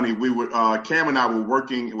kind of funny. We were, Kamm and I were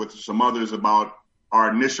working with some others about our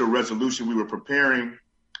initial resolution. We were preparing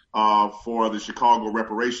for the Chicago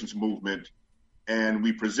Reparations movement, and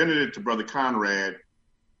we presented it to Brother Conrad.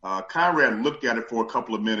 Conrad looked at it for a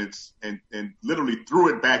couple of minutes and literally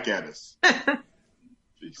threw it back at us.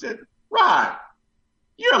 He said, Rod,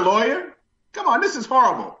 you're a lawyer. Come on, this is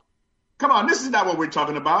horrible. Come on, this is not what we're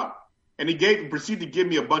talking about. And he proceeded to give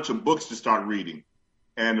me a bunch of books to start reading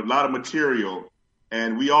and a lot of material.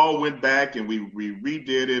 And we all went back and we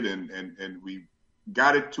redid it and we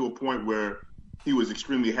got it to a point where he was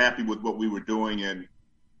extremely happy with what we were doing.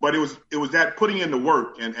 But it was that putting in the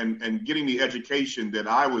work and getting the education that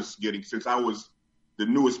I was getting, since I was the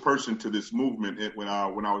newest person to this movement when I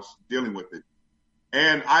was dealing with it.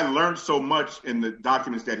 And I learned so much in the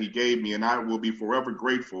documents that he gave me, and I will be forever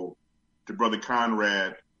grateful to Brother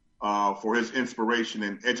Conrad for his inspiration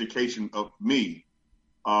and education of me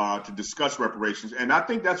to discuss reparations. And I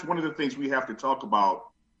think that's one of the things we have to talk about,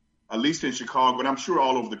 at least in Chicago, and I'm sure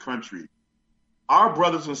all over the country. Our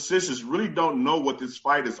brothers and sisters really don't know what this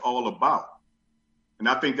fight is all about. And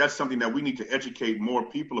I think that's something that we need to educate more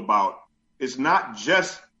people about. It's not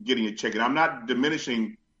just getting a check. And I'm not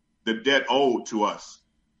diminishing the debt owed to us,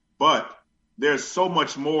 but there's so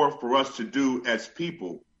much more for us to do as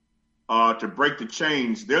people to break the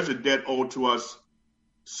chains. There's a debt owed to us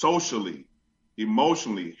socially,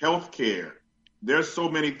 emotionally, healthcare. There's so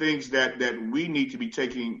many things that we need to be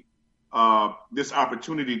taking this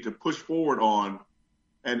opportunity to push forward on.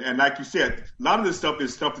 And like you said, a lot of this stuff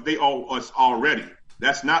is stuff that they owe us already.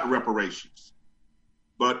 That's not reparations.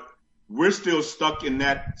 But we're still stuck in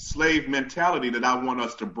that slave mentality that I want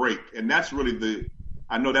us to break. And that's really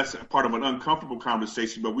I know that's part of an uncomfortable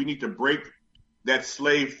conversation, but we need to break that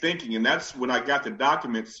slave thinking. And that's when I got the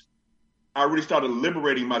documents. I really started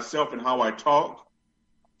liberating myself in how I talk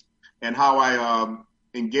and how I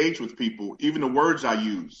engage with people, even the words I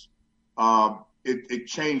use. It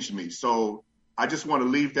changed me. So I just want to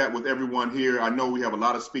leave that with everyone here. I know we have a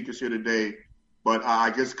lot of speakers here today, but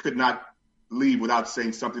I just could not leave without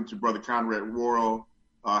saying something to Brother Conrad Worrell.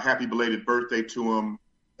 Happy belated birthday to him,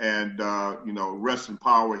 and rest in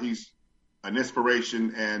power. He's an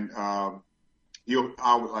inspiration, and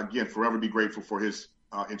I'll again forever be grateful for his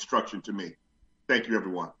instruction to me. Thank you,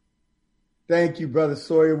 everyone. Thank you, Brother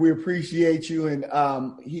Sawyer. We appreciate you. And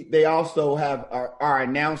they also are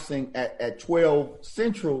announcing at 12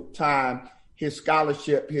 Central Time his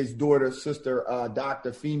scholarship, his daughter, sister,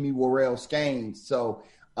 Dr. Femi Worrell Skanes. So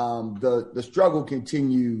the struggle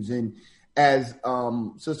continues. And as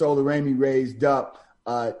Sister Olaremi raised up,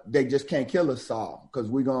 they just can't kill us all, because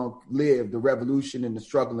we're going to live. The revolution and the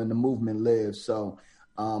struggle and the movement lives. So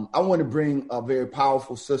I want to bring a very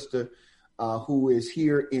powerful sister who is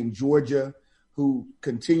here in Georgia, who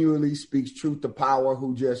continually speaks truth to power,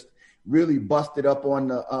 who just really busted up on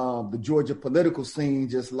the Georgia political scene,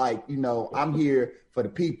 just like, I'm here for the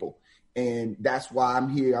people. And that's why I'm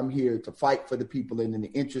here. I'm here to fight for the people and in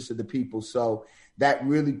the interest of the people. So that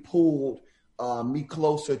really pulled me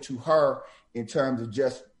closer to her in terms of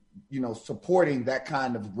just, supporting that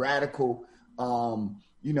kind of radical, and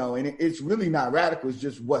it's really not radical. It's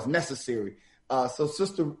just what's necessary. So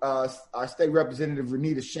Sister, our State Representative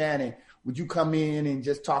Renita Shannon, would you come in and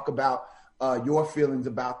just talk about your feelings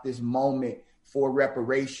about this moment for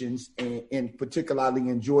reparations, and particularly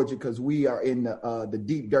in Georgia, because we are in the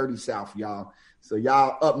deep, dirty South, y'all. So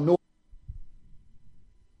y'all up north.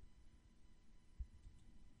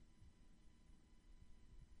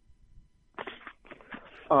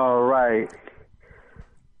 All right.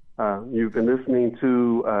 You've been listening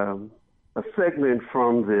to a segment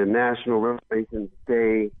from the National Reparations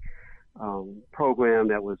Day program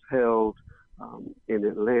that was held in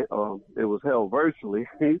Atlanta. It was held virtually.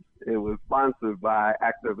 It was sponsored by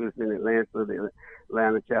activists in Atlanta, the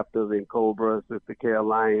Atlanta chapter of the NCOBRA, Sister Carol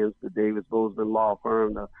Lyons, the Davis Bozeman Law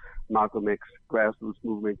Firm, the Malcolm X Grassroots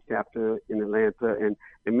Movement chapter in Atlanta, and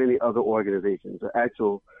many other organizations. The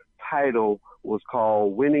actual title was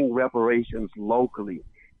called Winning Reparations Locally,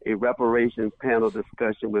 a reparations panel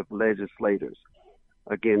discussion with legislators.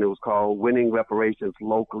 Again, it was called Winning Reparations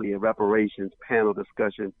Locally, a reparations panel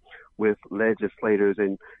discussion with legislators.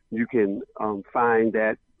 And you can find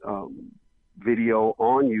that video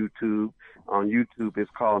on YouTube. On YouTube,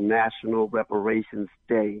 it's called National Reparations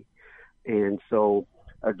Day. And so,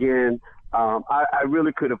 again, I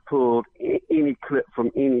really could have pulled any clip from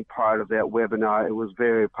any part of that webinar. It was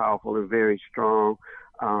very powerful and very strong.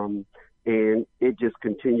 And it just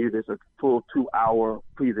continued as a full 2-hour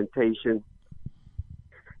presentation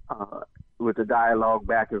with the dialogue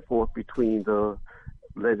back and forth between the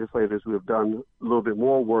legislators who have done a little bit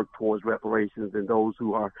more work towards reparations and those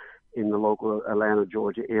who are in the local Atlanta,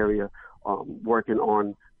 Georgia area, working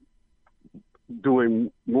on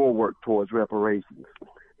doing more work towards reparations.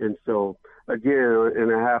 And so, again,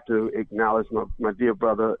 and I have to acknowledge my dear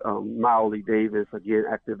brother, Maoli Davis, again,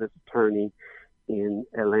 activist attorney in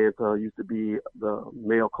Atlanta, used to be the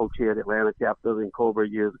male co-chair of the Atlanta chapter of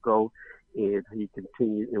NCOBRA years ago. And we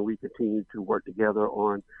continue to work together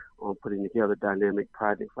on putting together dynamic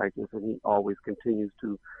projects like this. And he always continues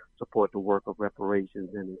to support the work of Reparations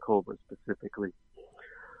and NCOBRA specifically.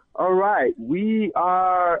 All right. We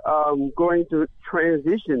are going to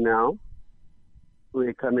transition now.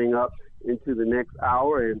 We're coming up into the next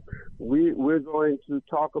hour, and we're going to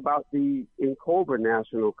talk about the NCOBRA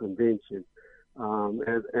National Convention.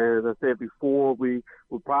 As I said before, we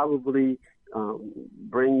will probably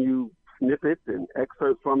bring you snippets and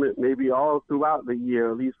excerpts from it, maybe all throughout the year,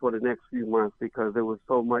 at least for the next few months, because there was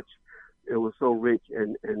so much, it was so rich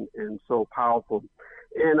and so powerful.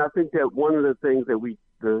 And I think that one of the things that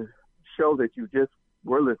the show that you just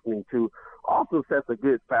were listening to also sets a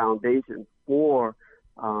good foundation for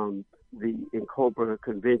the NCOBRA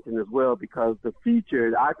convention as well, because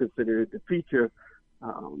I consider it the feature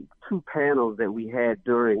two panels that we had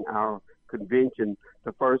during our convention.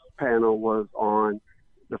 The first panel was on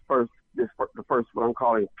the first what I'm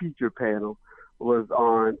calling feature panel was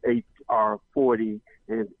on HR 40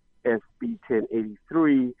 and SB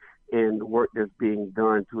 1083 and the work that's being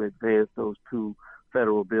done to advance those two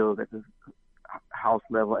federal bills at the House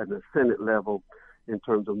level and the Senate level in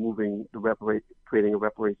terms of creating a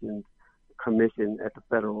reparations commission at the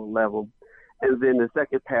federal level. And then the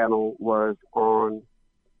second panel was on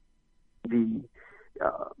the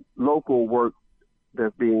local work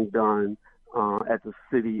that's being done at the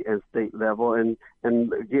city and state level. And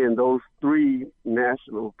again, those three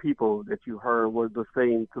national people that you heard were the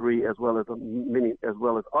same three, as well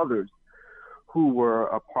as others who were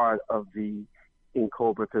a part of the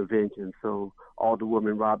NCOBRA convention. So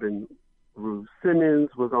Alderwoman Robin Ruth Simmons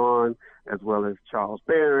was on, as well as Charles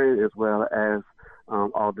Barron, as well as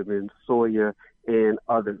Alderman Sawyer and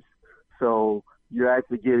others. So you're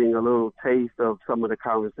actually getting a little taste of some of the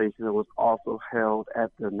conversation that was also held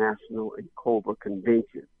at the National NCOBRA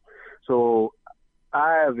Convention. So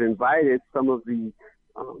I have invited some of the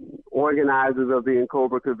organizers of the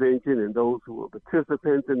NCOBRA Convention and those who were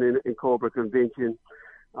participants in the NCOBRA Convention,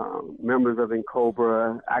 members of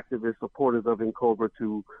NCOBRA, activists, supporters of NCOBRA,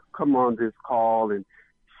 to come on this call and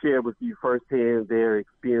share with you firsthand their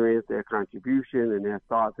experience, their contribution, and their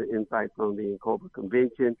thoughts and insights on the NCOBRA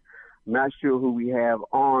Convention. I'm not sure who we have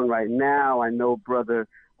on right now. I know Brother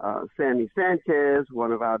Sammy Sanchez,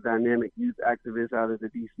 one of our dynamic youth activists out of the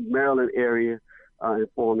D.C., Maryland area,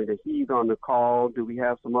 informed me that he's on the call. Do we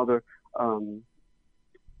have some other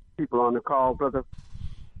people on the call, brother?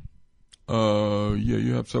 Yeah,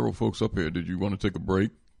 you have several folks up here. Did you want to take a break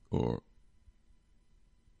or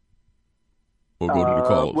go to the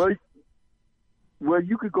calls? Well,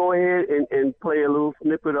 you could go ahead and play a little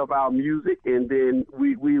snippet of our music, and then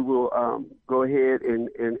we will go ahead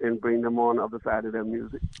and bring them on the other side of their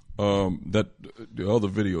music. The other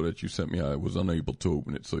video that you sent me, I was unable to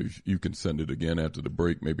open it, so you can send it again after the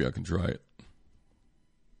break. Maybe I can try it.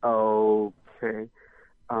 Okay.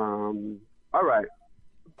 All right.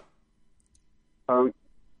 All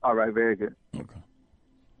right. Very good. Okay.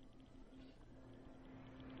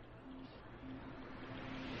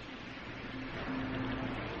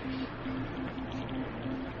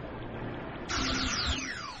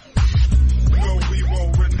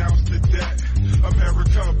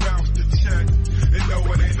 America bounced the check, and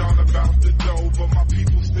no, it ain't all about the dough, but my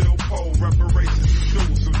people still poll. Reparations is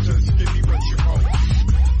due, so just give me what you owe.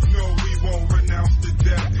 No, we won't renounce the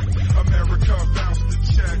debt. America bounced the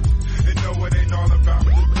check, and no, it ain't all about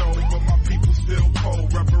the dough, but my people still poll.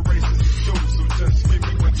 Reparations is due, so just give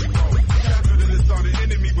me what you owe. Capitalists are the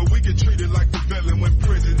enemy, but we get treated like the villain when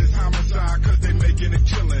prison is homicide, cause they making a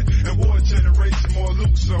killing, and war generates more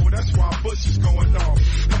loot, so that's why Bush is going off.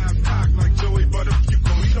 Half-cocked like Joey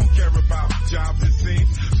Buttafuoco, he don't care about jobs, it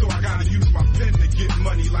seems. So I gotta use my pen to get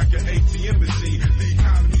money like an ATM machine. The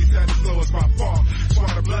economy's at its lowest by far. That's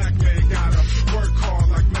why the black man gotta work hard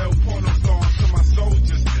like male porno stars. To my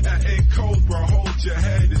soldiers at NCOBRA, hold your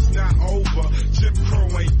head, it's not over. Jim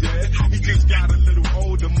Crow ain't dead, he just got a little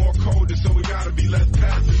older, more colder. So we gotta be less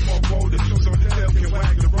passive, more bolder. So the tail can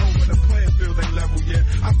wag the road when the playing field ain't level yet.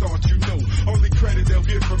 I thought you knew. Only credit they'll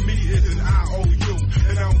get from me is an IOU.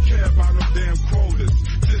 And I don't care about them damn quotas.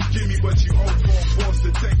 Just give me what you owe for force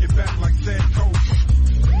to take it back like Sankofa.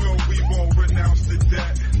 No, we won't renounce the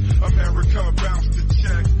debt. America bounced the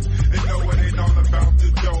check. And no, it ain't all about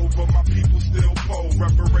the dough, but my people still poll.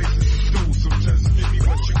 Reparations is due, so just give me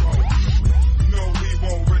what you owe. No, we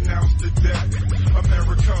won't renounce the debt.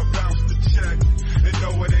 America bounced the check. And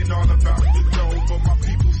no, it ain't all about the dough, but my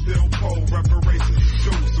people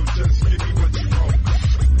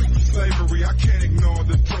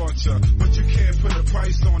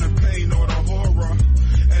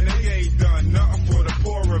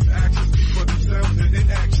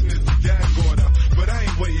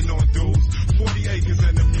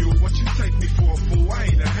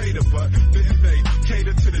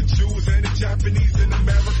Japanese in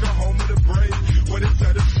America, home of the brave. Where they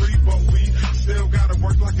set us free, but we still gotta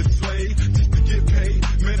work like a slave just to get paid.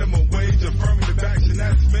 Minimum wage, affirmative action,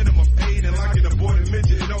 that's minimum aid. And like an aborted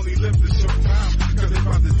midget, it only lives a short time. Cause they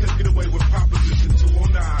about to take it away with Proposition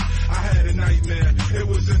 209. I had a nightmare, it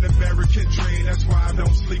was an American dream. That's why I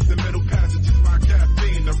don't sleep. The middle passage is my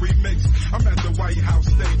caffeine. The remix, I'm at the White House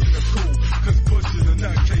staging a coup. Cause Bush is a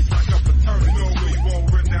nutcase like a paternity. No, we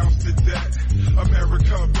won't renounce the debt.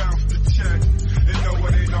 America bounced the check. And no,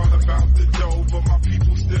 it ain't all about the dough, but my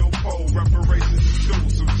people still poor. Reparations is due,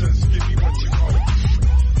 so just give me what you owe.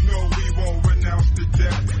 No, we won't renounce the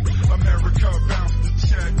debt. America bounced the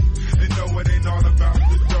check. And no, it ain't all about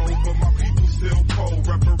the dough, but my people still poor.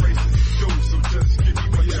 Reparations is due, so just give me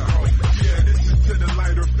what you owe. Yeah, this is to the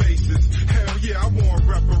lighter faces. Hell yeah, I want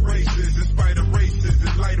reparations in spite of races,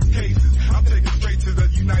 in light of cases. I'm taking straight to the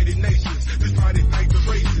United Nations. This might ignite the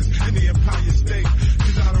races in the Empire State.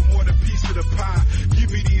 Cause I don't want a piece of the pie.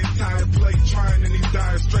 Give me the entire plate. Trying in these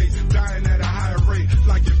dire straits. Dying at a higher rate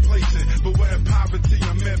like inflation. But where in poverty,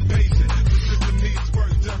 I'm impatient. The system needs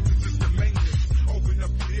work, justice is the maintenance. Open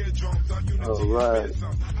up your eardrums. Our unity all right. is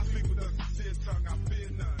some. I speak with us, sincere tongue, I fear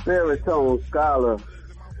none. Baritone scholar,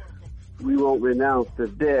 we won't renounce the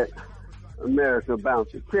debt. America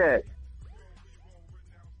bounce the check.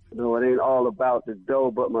 No, it ain't all about the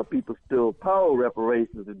dough, but my people still poor.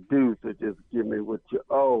 Reparations are due, so just give me what you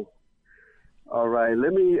owe. All right,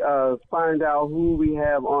 let me find out who we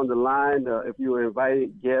have on the line. If you're an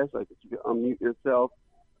invited guest, I guess you can unmute yourself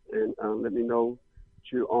and let me know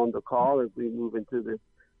that you're on the call as we move into the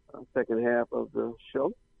second half of the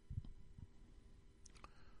show.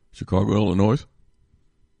 Chicago, Illinois.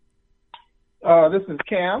 This is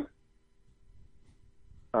Kamm.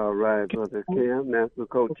 All right, Brother Kamm, National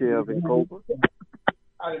Co-Chair of NCOBRA.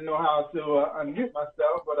 I didn't know how to unmute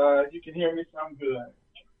myself, but you can hear me, so I'm good.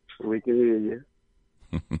 We can hear you.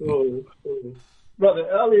 Cool. Brother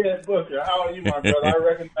Elliot Booker, how are you, my brother? I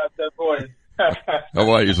recognize that voice. How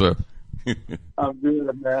are you, sir? I'm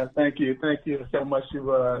good, man. Thank you. Thank you so much you've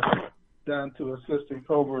done to assist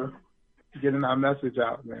NCOBRA getting our message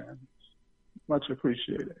out, man. Much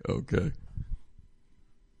appreciated. Okay.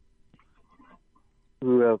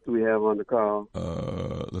 Who else do we have on the call?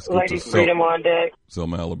 Let's go Lady to Freedom on deck.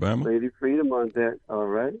 Selma, Alabama. Lady Freedom on deck. All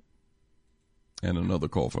right. And another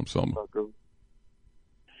call from Selma. Welcome.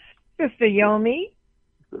 Sister Yomi,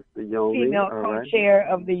 Sister Yomi. female all co-chair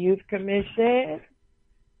right. of the Youth Commission,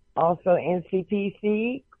 also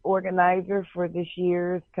NCPC, organizer for this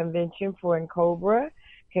year's convention for NCOBRA.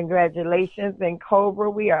 Congratulations,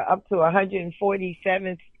 NCOBRA. We are up to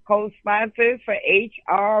 147 co-sponsors for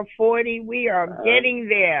HR 40. We are getting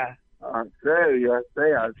there. I say.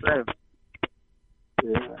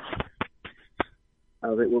 Yeah.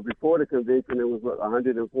 I think, well, before the convention, it was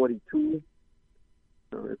 142.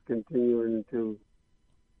 So it's continuing to,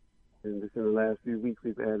 and just in the last few weeks,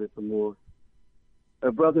 we've added some more.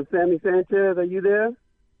 Brother Sammy Sanchez, are you there?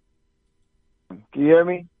 Can you hear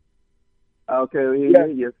me? Okay, we hear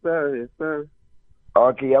you. Yes, sir. Yes, sir.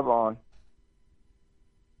 Okay, I'm on.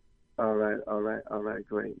 All right.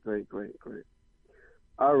 Great.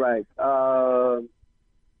 All right.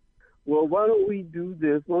 Well, why don't we do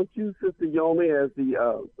this? Why don't you, Sister Yomi, as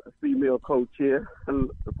the female co-chair,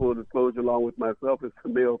 full disclosure, along with myself as the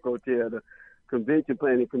male co-chair of the Convention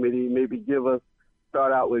Planning Committee, maybe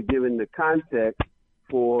start out with giving the context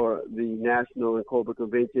for the National NCOBRA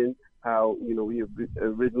Convention, how, we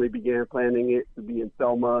originally began planning it to be in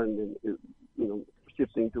Selma and then,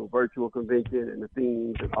 shifting to a virtual convention and the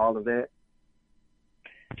themes and all of that.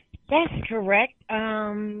 That's correct.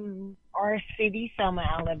 Our city, Selma,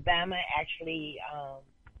 Alabama, actually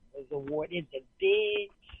was awarded the bid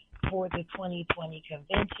for the 2020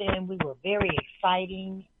 convention. We were very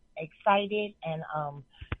excited and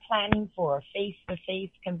planning for a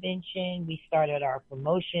face-to-face convention. We started our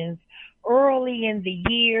promotions early in the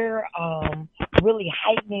year, really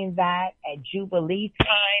heightening that at Jubilee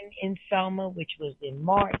time in Selma, which was in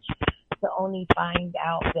March, to only find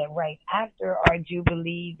out that right after our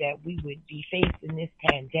Jubilee that we would be facing this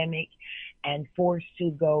pandemic and forced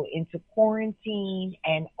to go into quarantine,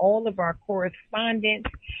 and all of our correspondence,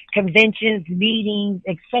 conventions, meetings,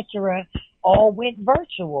 etc., all went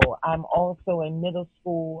virtual. I'm also a middle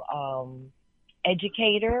school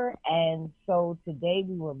educator, and so today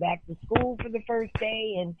we were back to school for the first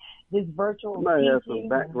day, and this virtual teaching. Might have some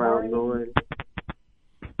background noise.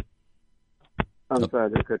 I'm sorry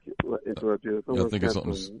to interrupt you. I think it's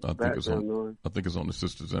on the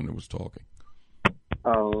sister's end that was talking.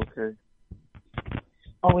 Oh, okay.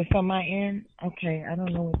 Oh, it's on my end? Okay, I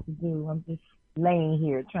don't know what to do. I'm just laying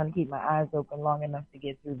here trying to keep my eyes open long enough to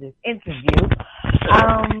get through this interview.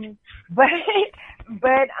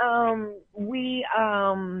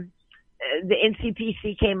 The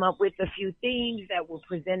NCPC came up with a few themes that were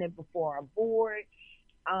presented before our board.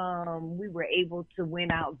 We were able to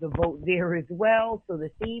win out the vote there as well. So the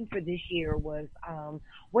theme for this year was,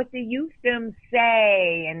 what the youthdoms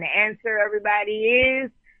say? And the answer, everybody,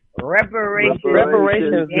 is reparations.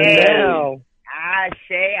 Reparations now.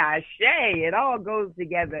 Ashe. It all goes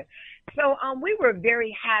together. So we were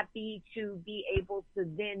very happy to be able to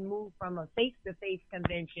then move from a face-to-face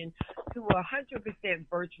convention to a 100%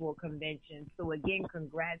 virtual convention. So again,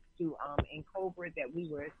 congrats to NCOBRA that we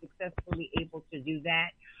were successfully able to do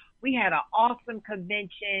that. We had an awesome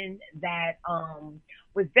convention that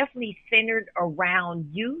was definitely centered around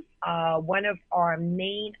youth. One of our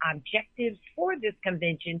main objectives for this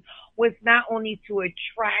convention was not only to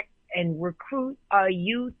attract and recruit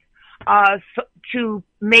youth to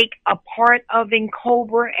make a part of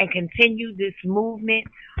NCOBRA and continue this movement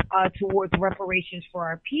towards reparations for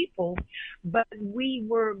our people, but we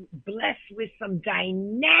were blessed with some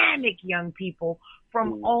dynamic young people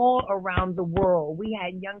from all around the world. We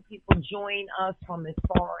had young people join us from as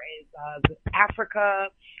far as Africa,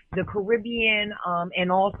 the Caribbean, and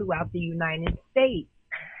all throughout the United States.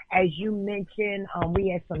 As you mentioned, we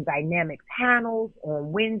had some dynamic panels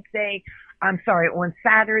on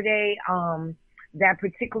Saturday, that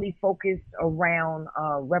particularly focused around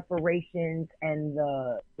reparations and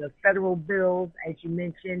the federal bills, as you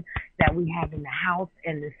mentioned, that we have in the House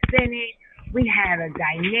and the Senate. We had a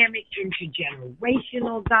dynamic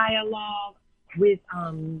intergenerational dialogue with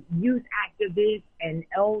youth activists and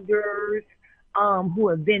elders who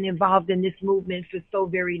have been involved in this movement for so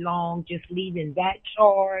very long, just leading that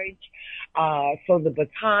charge. So the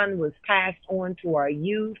baton was passed on to our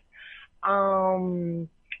youth.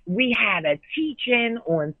 We had a teach-in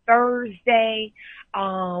on Thursday,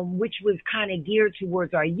 which was kind of geared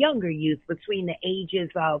towards our younger youth between the ages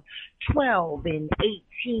of 12 and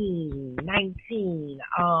 18, 19,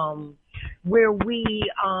 where we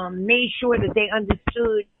made sure that they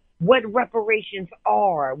understood what reparations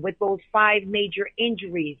are, what those 5 major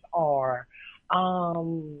injuries are,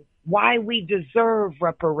 why we deserve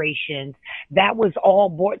reparations. That was all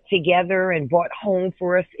brought together and brought home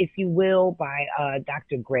for us, if you will, by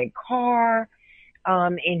Dr. Greg Carr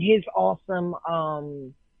in his awesome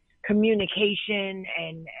communication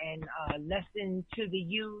and lesson to the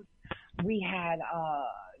youth. We had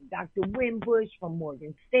Dr. Wimbush from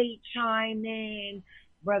Morgan State chime in,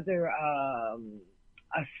 Brother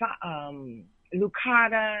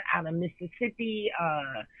Lucada out of Mississippi,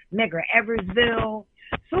 Medgar Eversville.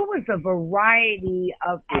 So it was a variety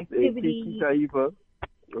of activities.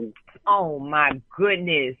 Oh my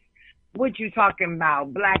goodness. What you talking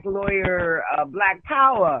about? Black lawyer, Black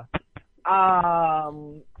Power.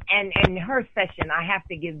 And her session, I have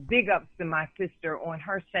to give big ups to my sister on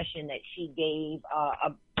her session that she gave,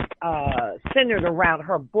 centered around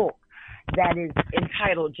her book that is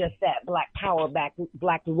entitled just that, Black Power,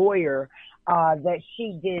 Black Lawyer, that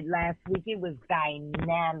she did last week. It was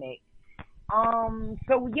dynamic.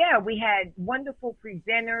 So yeah, we had wonderful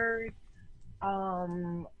presenters,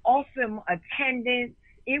 awesome attendance.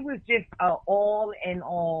 It was just all in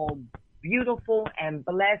all beautiful and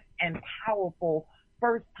blessed and powerful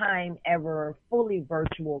first time ever fully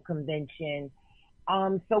virtual convention.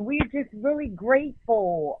 So we're just really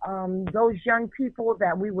grateful. Those young people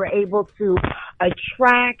that we were able to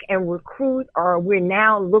attract and recruit, we're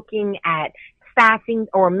now looking at staffing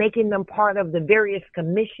or making them part of the various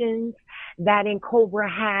commissions that NCOBRA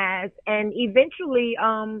has, and eventually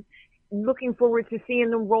looking forward to seeing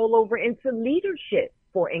them roll over into leadership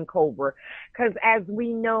for NCOBRA. Because as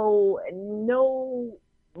we know, no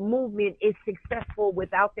movement is successful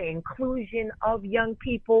without the inclusion of young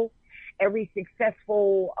people. Every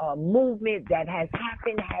successful movement that has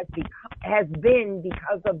happened has been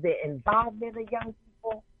because of the involvement of young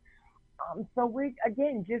people. So we're,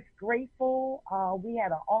 again, just grateful. We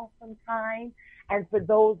had an awesome time. And for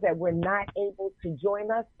those that were not able to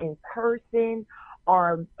join us in person,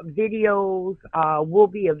 our videos will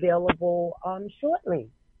be available shortly.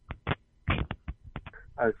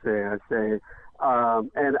 I say.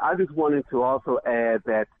 And I just wanted to also add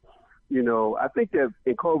that, I think that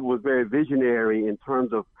NCOBRA was very visionary in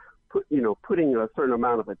terms of putting a certain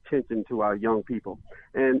amount of attention to our young people.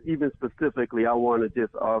 And even specifically, I want to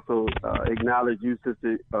just also acknowledge you,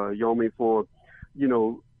 Sister Yomi, for,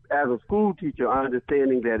 as a school teacher,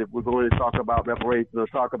 understanding that if we're going to talk about reparations or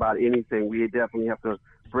talk about anything, we definitely have to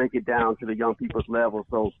break it down to the young people's level.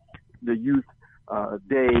 So the youth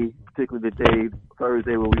day, particularly the day,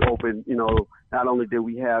 Thursday, when we opened, not only did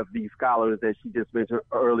we have these scholars that she just mentioned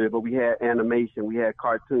earlier, but we had animation, we had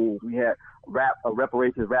cartoons, we had a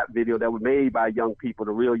reparations rap video that was made by young people,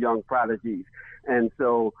 the real young prodigies. And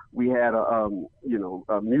so we had,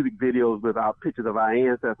 music videos with our pictures of our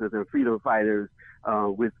ancestors and freedom fighters,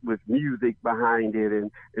 with music behind it.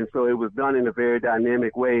 And so it was done in a very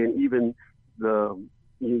dynamic way. And even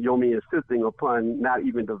Yomi insisting upon not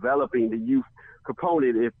even developing the youth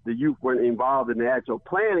component if the youth weren't involved in the actual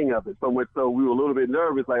planning of it. So much so we were a little bit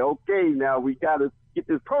nervous, like, okay, now we got to get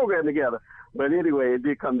this program together. But anyway, it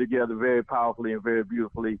did come together very powerfully and very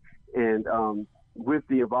beautifully. And with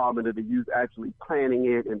the involvement of the youth actually planning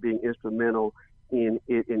it and being instrumental in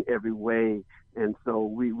it in every way. And so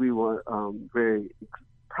we were very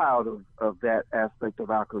proud of that aspect of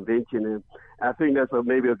our convention. And I think that's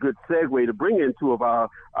maybe a good segue to bring in two of our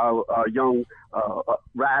young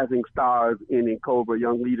rising stars in NCOBRA,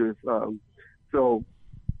 young leaders. So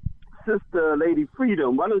Sister Lady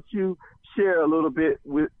Freedom, why don't you share a little bit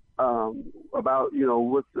about,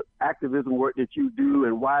 what's the activism work that you do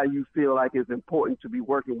and why you feel like it's important to be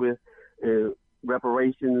working with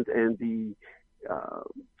reparations and the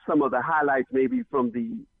some of the highlights maybe from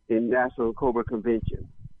the National NCOBRA Convention.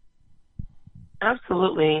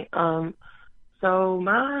 Absolutely. So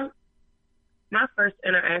my first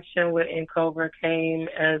interaction with NCOBRA came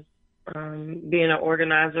as being an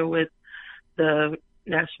organizer with the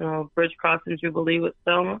National Bridge Crossing Jubilee with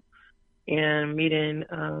Selma, and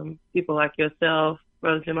meeting people like yourself,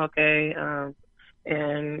 Brother Jim O'Kay,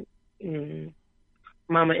 and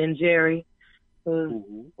Mama and Jerry, who's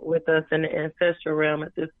with us in the ancestral realm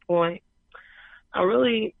at this point. I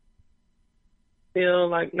really feel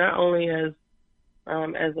like not only as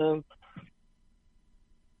a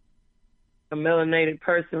melanated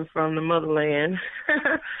person from the motherland,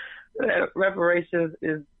 that reparations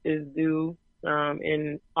is due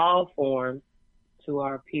in all forms to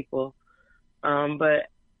our people. But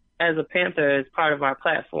as a Panther, it's part of our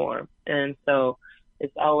platform. And so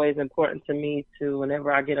it's always important to me to,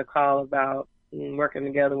 whenever I get a call about working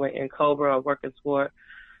together with NCOBRA or working toward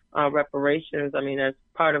reparations, I mean, that's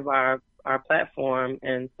part of our platform.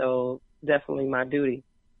 And so definitely my duty.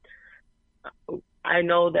 I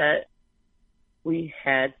know that we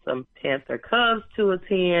had some Panther Cubs to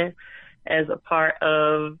attend as a part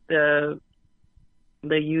of the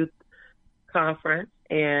youth conference,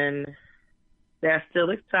 and they're still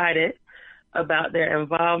excited about their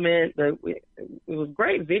involvement. It was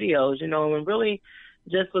great videos, and really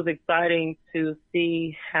just was exciting to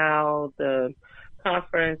see how the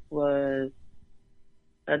conference was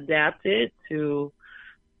adapted to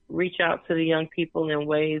reach out to the young people in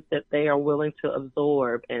ways that they are willing to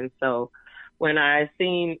absorb. And so when I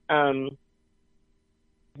seen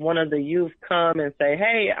one of the youth come and say,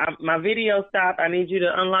 hey, my video stopped, I need you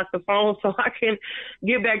to unlock the phone so I can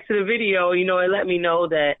get back to the video, it let me know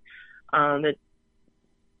that that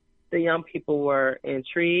the young people were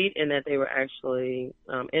intrigued and that they were actually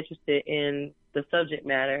interested in the subject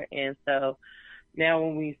matter. And so now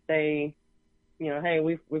when we say, hey,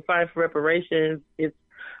 we fight for reparations, it's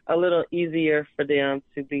a little easier for them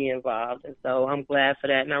to be involved. And so I'm glad for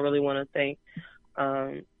that. And I really want to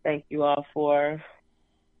thank you all for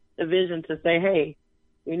the vision to say, hey,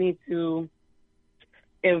 we need to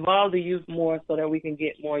involve the youth more so that we can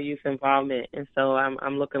get more youth involvement. And so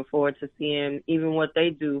I'm looking forward to seeing even what they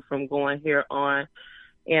do from going here on,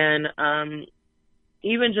 and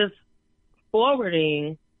even just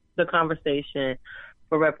forwarding the conversation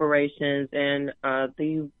for reparations. And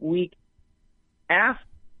the week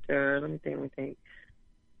after, let me think,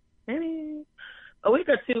 maybe a week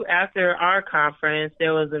or two after our conference,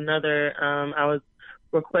 there was another, I was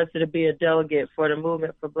requested to be a delegate for the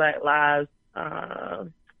Movement for Black Lives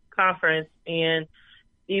conference, and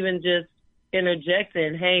even just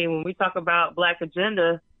interjecting, hey, when we talk about Black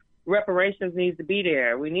agenda, reparations needs to be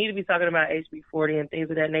there. We need to be talking about HB 40 and things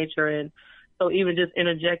of that nature. And so even just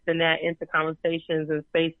interjecting that into conversations and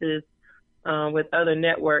spaces with other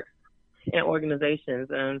networks and organizations.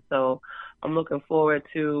 And so I'm looking forward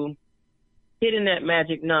to hitting that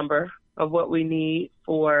magic number of what we need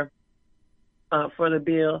for the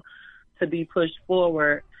bill to be pushed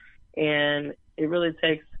forward. And it really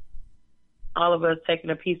takes all of us taking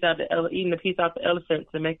eating a piece out the elephant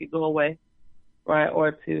to make it go away, right,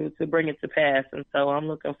 or to bring it to pass. And so I'm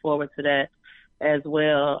looking forward to that as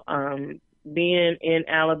well. Being in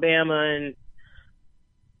Alabama and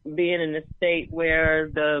being in a state where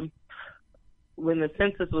when the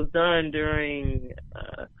census was done during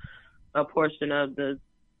a portion of the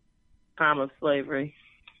time of slavery,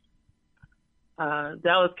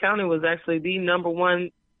 Dallas County was actually the number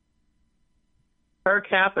one per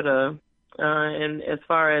capita and as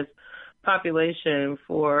far as population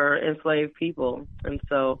for enslaved people. And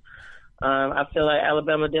so I feel like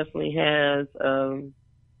Alabama definitely has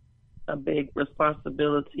a big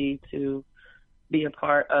responsibility to be a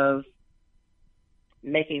part of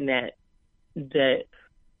making that debt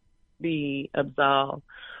be absolved.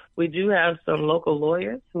 We do have some local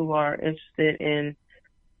lawyers who are interested in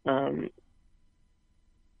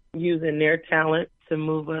using their talent to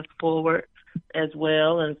move us forward as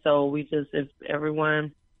well. And so we just, if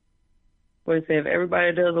everybody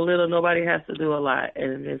does a little, nobody has to do a lot.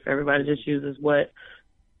 And if everybody just uses what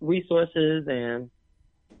resources and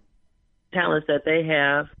talents that they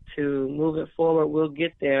have to move it forward, we'll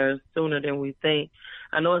get there sooner than we think.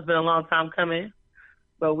 I know it's been a long time coming,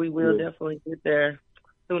 but we will definitely get there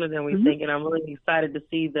sooner than we think. And I'm really excited to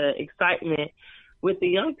see the excitement with the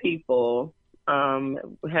young people.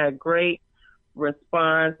 We had great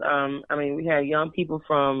response. We had young people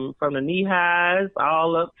from the knee highs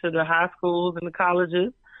all up to the high schools and the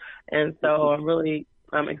colleges. And so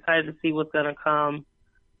I'm excited to see what's going to come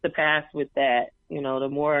to pass with that. You know, the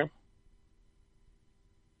more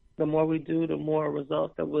we do, the more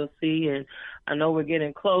results that we'll see. And I know we're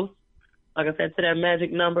getting close, like I said, to that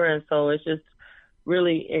magic number. And so it's just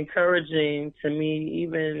really encouraging to me,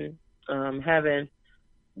 even having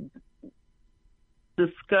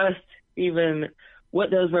discussed even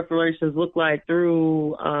what does reparations look like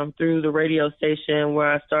through the radio station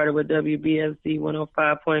where I started with WBNC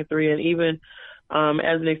 105.3, and even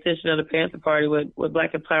as an extension of the Panther Party with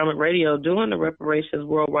Black Empowerment Radio, doing the Reparations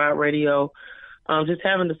Worldwide Radio, just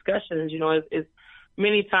having discussions. You know, it's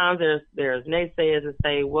many times there's naysayers that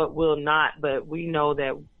say what will not, but we know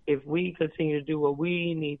that if we continue to do what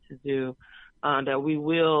we need to do, that we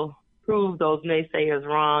will prove those naysayers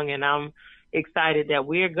wrong. And I'm excited that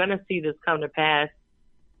we're going to see this come to pass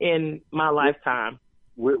in my lifetime.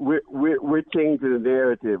 We're changing the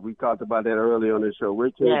narrative. We talked about that earlier on the show. We're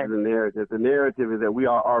changing the narrative. The narrative is that we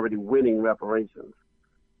are already winning reparations.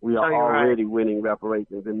 We are already winning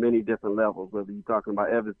reparations in many different levels, whether you're talking about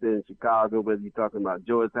Evanston, Chicago, whether you're talking about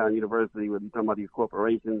Georgetown University, whether you're talking about these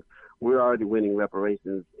corporations. We're already winning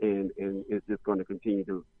reparations, and it's just going to continue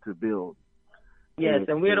to build. Yes,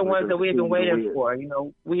 and we're the ones that we've been waiting for. You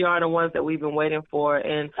know, we are the ones that we've been waiting for.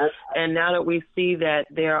 And now that we see that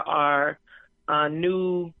there are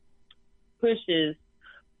new pushes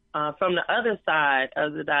from the other side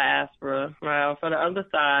of the diaspora, right, from the other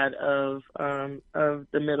side of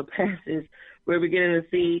the Middle Passage, we're beginning to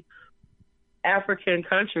see African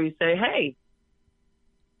countries say, hey,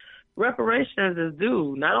 reparations is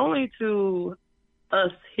due not only to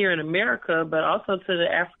us here in America, but also to the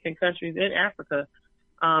African countries in Africa.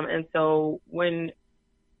 And so when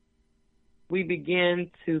we begin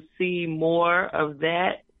to see more of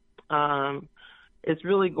that, it's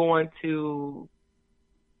really going to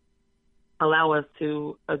allow us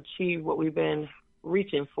to achieve what we've been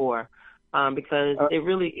reaching for, because it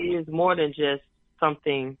really is more than just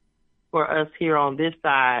something for us here on this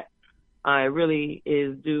side. It really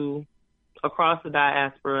is due across the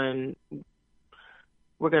diaspora, and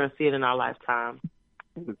we're going to see it in our lifetime.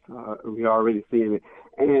 We're already seeing it.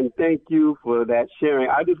 And thank you for that sharing.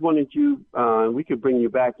 I just wanted you, we could bring you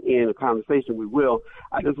back in a conversation, we will.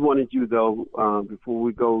 I just wanted you, though, before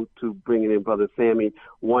we go to bringing in Brother Sammy,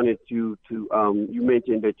 wanted you to, you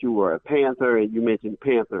mentioned that you were a Panther, and you mentioned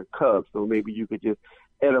Panther Cubs. So maybe you could just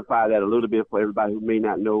edify that a little bit for everybody who may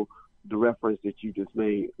not know the reference that you just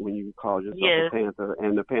made when you called yourself a Panther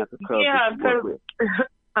and the Panther Cubs. Yeah, because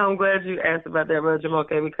I'm glad you asked about that, Brother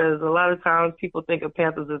Jamoke, because a lot of times people think of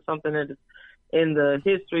Panthers as something that is in the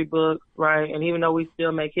history books, right? And even though we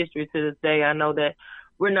still make history to this day, I know that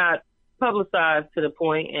we're not publicized to the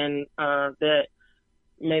point and that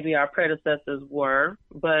maybe our predecessors were.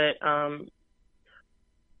 But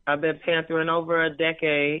I've been Panthering over a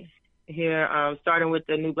decade here, starting with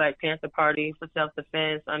the New Black Panther Party for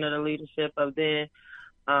Self-Defense under the leadership of then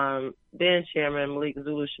Chairman Malik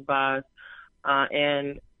Zulu Shabazz.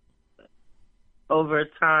 And over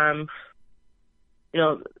time, you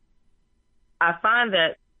know, I find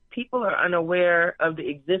that people are unaware of the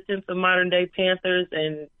existence of modern day Panthers,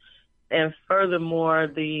 and furthermore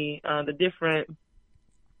the different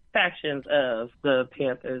factions of the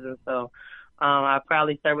Panthers. And so I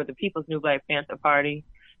proudly serve with the People's New Black Panther Party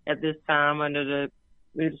at this time under the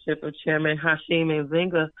leadership of Chairman Hashim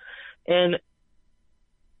Nzinga. And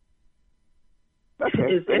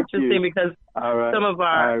it's interesting because some of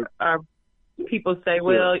our people say,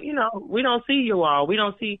 well, you know, we don't see you all. We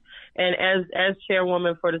don't see. And as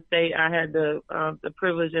chairwoman for the state, I had the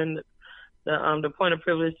privilege and the point of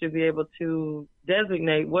privilege to be able to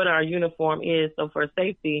designate what our uniform is. So for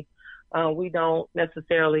safety, we don't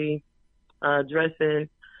necessarily dress in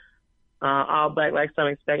all black like some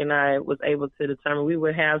expect, and I was able to determine we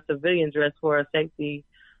would have civilian dress for a safety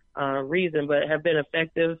reason, but have been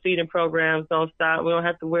effective. Feeding programs don't stop. We don't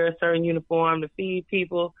have to wear a certain uniform to feed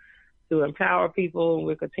people, to empower people.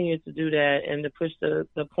 We'll continue to do that and to push the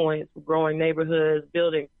points, growing neighborhoods,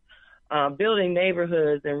 building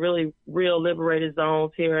neighborhoods and really real liberated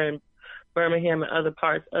zones here in Birmingham and other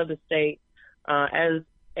parts of the state as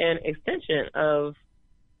an extension of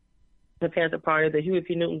the Panther Party. The Huey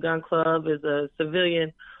P. Newton Gun Club is a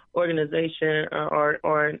civilian organization or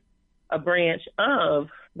a branch of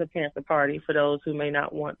the Panther Party for those who may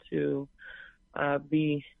not want to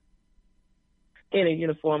be in a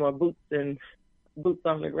uniform or boots on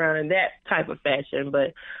the ground in that type of fashion.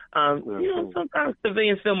 But, sometimes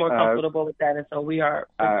civilians feel more comfortable with that, and so we are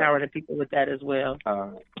empowering people with that as well.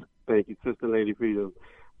 Thank you, Sister Lady Freedom.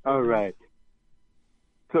 All right.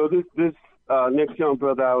 So this next young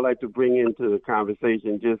brother I would like to bring into the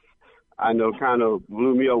conversation just, I know, kind of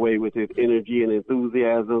blew me away with his energy and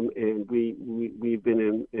enthusiasm, and we've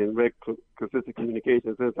been in consistent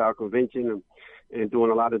communication since our convention and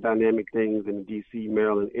doing a lot of dynamic things in the D.C.,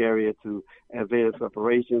 Maryland area to advance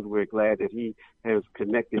reparations. We're glad that he has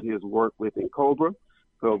connected his work with NCOBRA.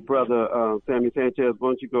 So, Brother Sammy Sanchez, why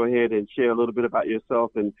don't you go ahead and share a little bit about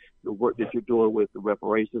yourself and the work that you're doing with the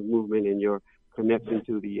Reparations movement and your connection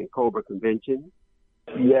to the NCOBRA convention?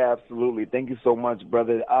 Yeah, absolutely. Thank you so much,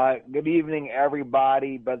 brother. Good evening,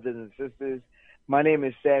 everybody, brothers and sisters. My name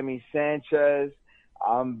is Sammy Sanchez.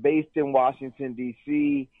 I'm based in Washington,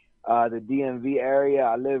 D.C., the DMV area.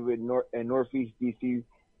 I live in Northeast D.C.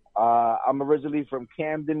 I'm originally from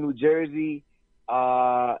Camden, New Jersey,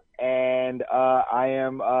 and I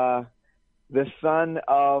am the son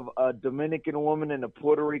of a Dominican woman and a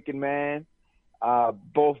Puerto Rican man,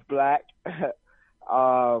 both black.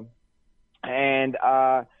 And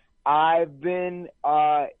I've joined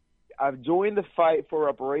the fight for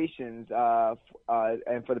reparations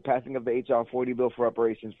and for the passing of the H.R. 40 bill for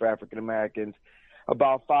reparations for African Americans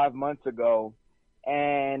about 5 months ago,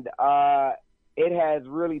 and it has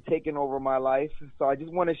really taken over my life. So I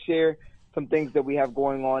just want to share some things that we have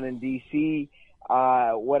going on in D.C.,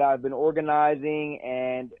 what I've been organizing,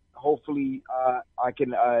 and hopefully I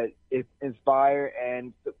can inspire,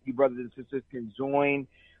 and you brothers and sisters can join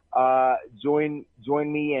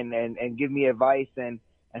me and give me advice and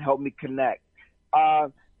help me connect. I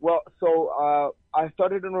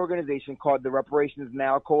started an organization called the Reparations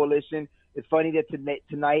Now Coalition. It's funny that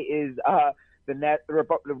tonight is the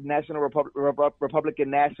National Republican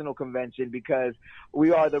National Convention, because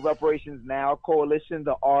we are the Reparations Now Coalition,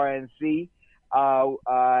 the RNC.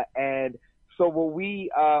 And so what we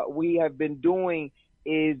have been doing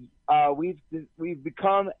is we've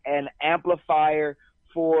become an amplifier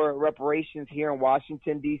for reparations here in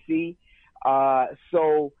Washington, D.C. One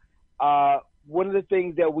of the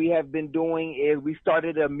things that we have been doing is we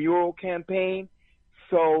started a mural campaign.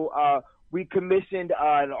 So we commissioned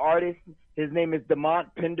an artist. His name is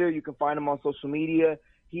Demont Pender. You can find him on social media.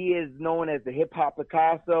 He is known as the Hip Hop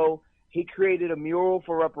Picasso. He created a mural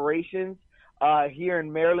for reparations here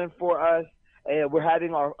in Maryland for us. We're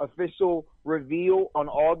having our official reveal on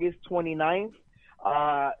August 29th.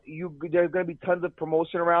 There's going to be tons of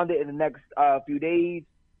promotion around it in the next few days.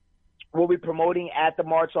 We'll be promoting at the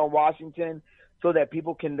March on Washington so that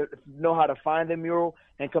people can know how to find the mural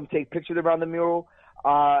and come take pictures around the mural.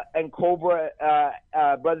 NCOBRA,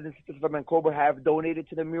 brothers and sisters from NCOBRA have donated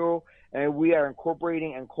to the mural, and we are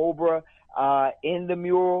incorporating NCOBRA in the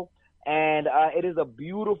mural. And it is a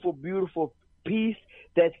beautiful, beautiful piece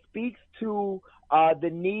that speaks to the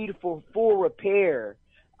need for full repair,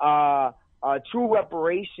 true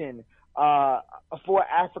reparation for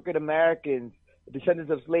African Americans,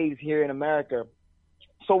 descendants of slaves here in America.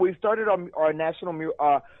 So we started our national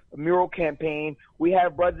mural campaign. We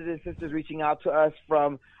have brothers and sisters reaching out to us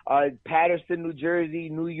from Paterson, New Jersey,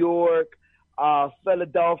 New York,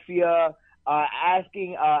 Philadelphia,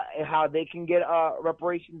 asking how they can get a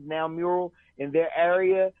Reparations Now mural in their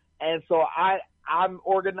area. And so I'm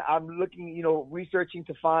looking, researching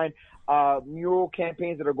to find mural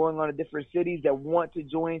campaigns that are going on in different cities that want to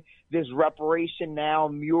join this Reparation Now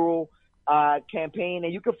mural campaign.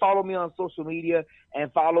 And you can follow me on social media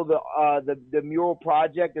and follow the mural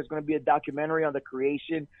project. There's going to be a documentary on the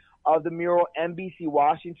creation of the mural. NBC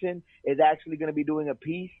Washington is actually going to be doing a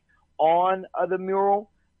piece on the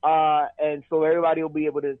mural, and so everybody will be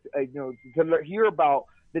able to hear about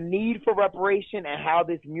the need for reparation and how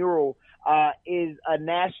this mural is a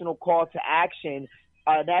national call to action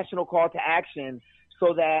a national call to action,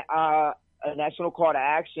 so that a national call to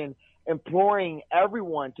action imploring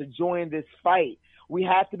everyone to join this fight. We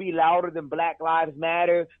have to be louder than Black Lives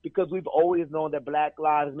Matter, because we've always known that Black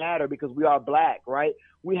Lives Matter because we are Black, right?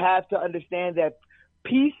 We have to understand that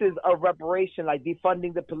pieces of reparation, like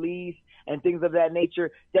defunding the police and things of that nature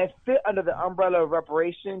that fit under the umbrella of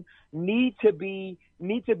reparation, need to be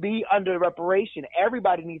under reparation.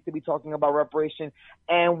 Everybody needs to be talking about reparation.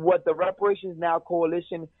 And what the Reparations Now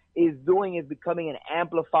Coalition is doing is becoming an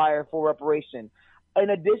amplifier for reparation. In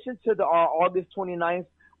addition to the August 29th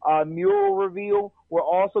mural reveal, we're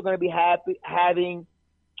also going to be having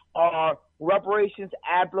reparations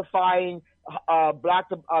amplifying Black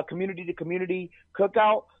community to community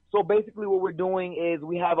cookout. So basically what we're doing is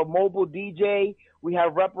we have a mobile DJ, we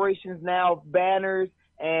have Reparations Now banners,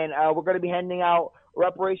 and we're going to be handing out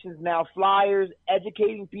Reparations Now flyers,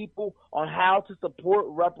 educating people on how to support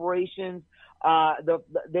reparations, the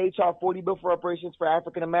HR 40 bill for reparations for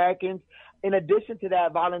African Americans. In addition to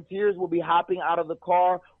that, volunteers will be hopping out of the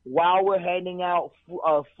car while we're handing out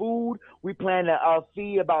food. We plan to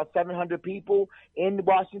feed about 700 people in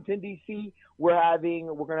Washington, D.C. We're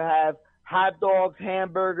going to have hot dogs,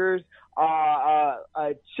 hamburgers,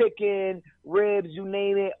 chicken, ribs, you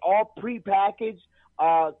name it, all prepackaged,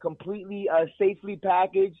 completely safely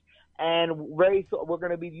packaged, and we're going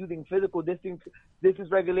to be using physical distance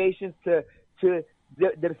regulations to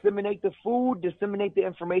disseminate the food, disseminate the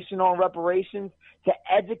information on reparations, to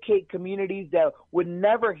educate communities that would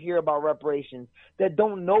never hear about reparations, that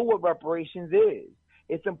don't know what reparations is.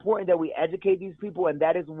 It's important that we educate these people, and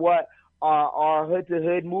that is what our Hood to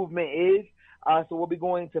Hood movement is. So we'll be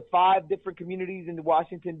going to 5 different communities in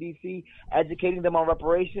Washington, D.C., educating them on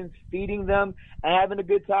reparations, feeding them, and having a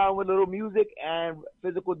good time with little music and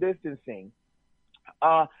physical distancing.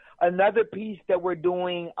 Another piece that we're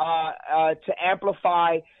doing to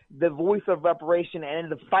amplify the voice of reparation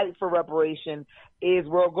and the fight for reparation is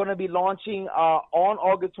we're going to be launching on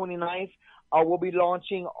August 29th. We'll be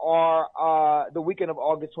launching the weekend of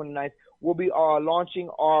August 29th. We'll be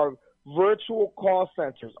launching our virtual call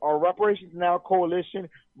centers, our Reparations Now Coalition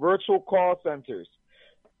virtual call centers.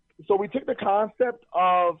 So we took the concept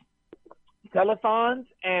of telethons,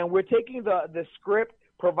 and we're taking the script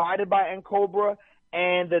provided by NCOBRA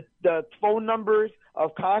and the phone numbers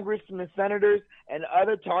of congressmen, senators, and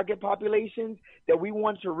other target populations that we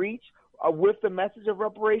want to reach with the message of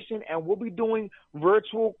reparation, and we'll be doing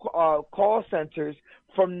virtual call centers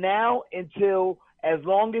from now until as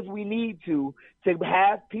long as we need to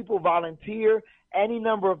have people volunteer, any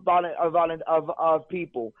number of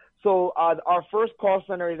people. So our first call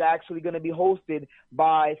center is actually going to be hosted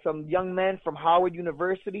by some young men from Howard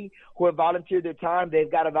University who have volunteered their time.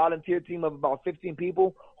 They've got a volunteer team of about 15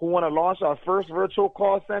 people who want to launch our first virtual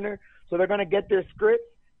call center. So they're going to get their scripts,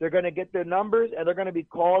 they're going to get their numbers, and they're going to be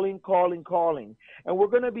calling. And we're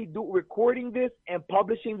going to be recording this and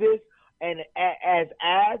publishing this and as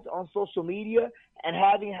ads on social media,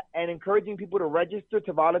 and encouraging people to register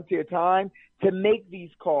to volunteer time to make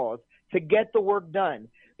these calls, to get the work done.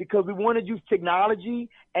 Because we want to use technology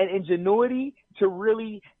and ingenuity to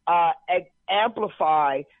really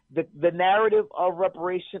amplify the narrative of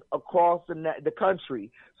reparation across the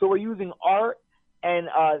country. So we're using art and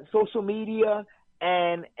social media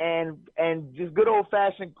and just good old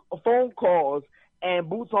fashioned phone calls and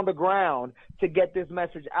boots on the ground to get this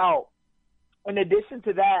message out. In addition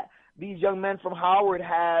to that, these young men from Howard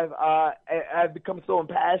have become so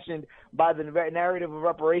impassioned by the narrative of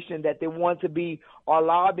reparation that they want to be our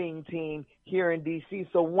lobbying team here in D.C.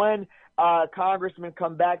 So when congressmen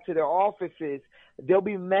come back to their offices, they'll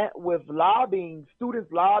be met with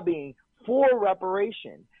students lobbying for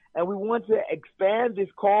reparation. And we want to expand this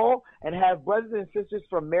call and have brothers and sisters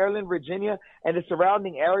from Maryland, Virginia, and the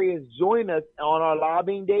surrounding areas join us on our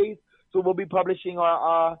lobbying days. So we'll be publishing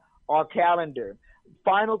our calendar.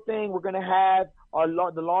 Final thing, we're going to have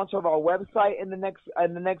the launch of our website in the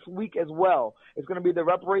next week as well. It's going to be the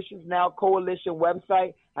Reparations Now Coalition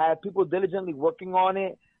website. I have people diligently working on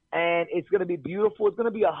it, and it's going to be beautiful. It's going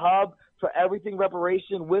to be a hub for everything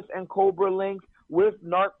reparation with NCOBRA links, with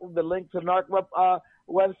the link to NARC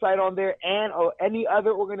website on there, and any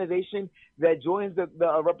other organization that joins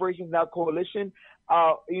the Reparations Now Coalition,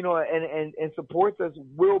 and supports us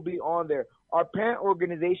will be on there. Our parent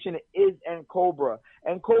organization is NCOBRA.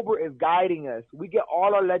 NCOBRA is guiding us. We get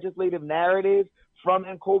all our legislative narratives from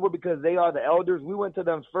NCOBRA because they are the elders. We went to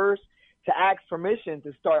them first to ask permission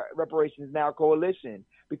to start Reparations Now Coalition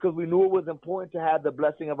because we knew it was important to have the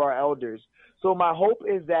blessing of our elders. So my hope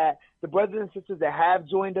is that the brothers and sisters that have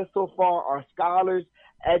joined us so far are scholars,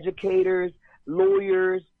 educators,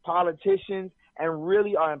 lawyers, politicians, and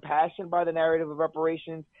really are impassioned by the narrative of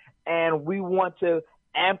reparations. And we want to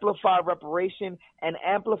amplify reparation and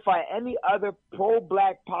amplify any other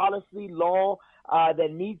pro-Black policy law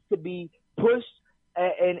that needs to be pushed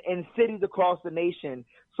in cities across the nation.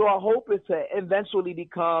 So our hope is to eventually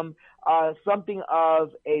become something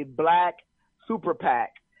of a Black super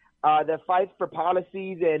PAC that fights for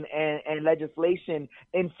policies and legislation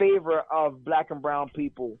in favor of Black and brown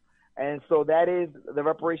people. And so that is the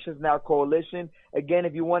Reparations Now Coalition. Again,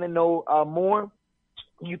 if you want to know more,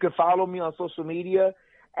 you can follow me on social media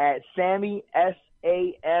at Sammy,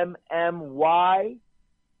 SAMMY _Sanchez,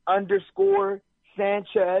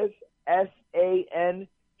 SANCHEZ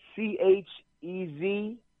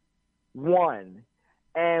 1.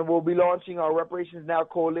 And we'll be launching our Reparations Now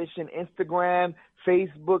Coalition Instagram,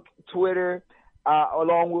 Facebook, Twitter,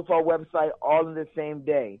 along with our website, all in the same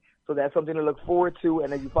day. So that's something to look forward to.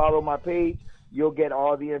 And if you follow my page, you'll get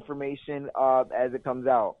all the information as it comes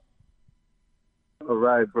out. All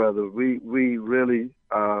right, brother. We really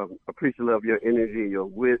appreciate your energy, your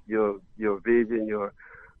wit, your vision, your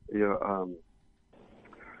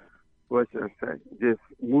what should I say? Just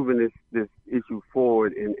moving this issue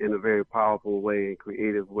forward in a very powerful way and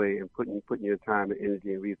creative way, and putting your time and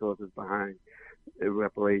energy and resources behind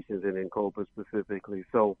reparations and NCOBRA specifically.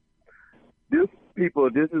 So, this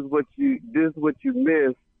is what you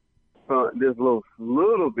missed from this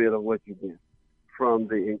little bit of what you missed from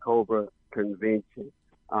the NCOBRA convention.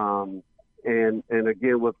 And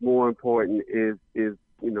again, what's more important is the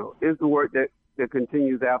work that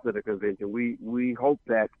continues after the convention. We hope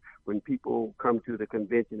that when people come to the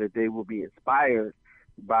convention, that they will be inspired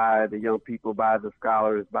by the young people, by the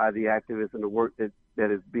scholars, by the activists, and the work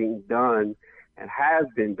that is being done and has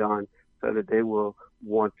been done, so that they will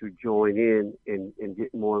want to join in and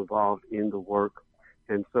get more involved in the work.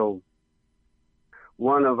 And so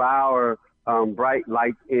one of our bright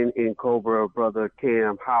lights in NCOBRA, Brother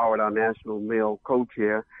Kamm Howard, our national male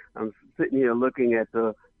co-chair, I'm sitting here looking at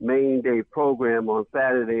the main day program on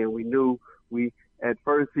Saturday, and we knew at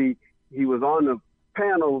first he was on the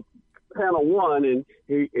panel one, and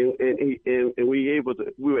we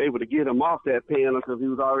were able to get him off that panel because he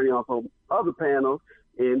was already on some other panels,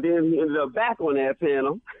 and then he ended up back on that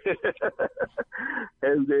panel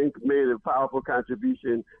and then made a powerful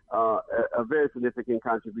contribution, a very significant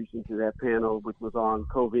contribution to that panel, which was on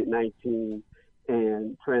COVID-19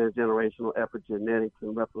 and transgenerational epigenetics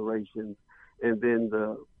and reparations, and then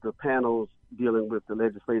the panels dealing with the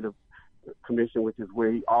legislative commission, which is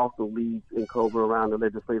where he also leads NCOBRA around the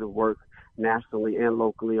legislative work nationally and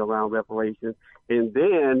locally around reparations. And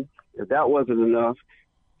then, if that wasn't enough,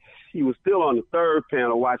 he was still on the third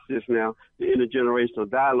panel, watch this now, the intergenerational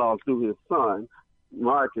dialogue through his son,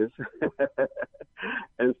 Marcus,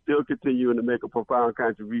 and still continuing to make a profound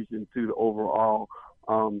contribution to the overall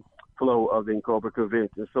flow of the NCOBRA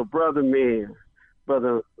convention. So, brother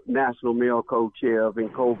national male co-chair of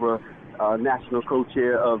NCOBRA, national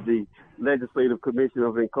co-chair of the Legislative Commission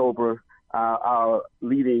of NCOBRA, our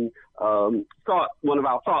leading one of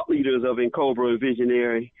our thought leaders of NCOBRA,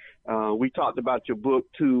 visionary. We talked about your book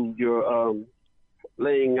too, your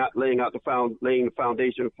laying the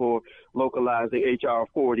foundation for localizing HR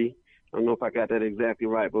 40. I don't know if I got that exactly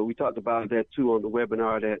right, but we talked about that too on the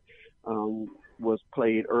webinar that was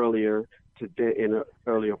played earlier today in an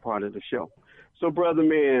earlier part of the show. So, brother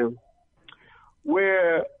man,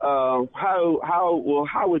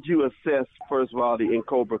 how would you assess, first of all, the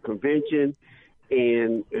NCOBRA convention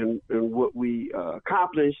and what we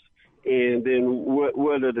accomplished, and then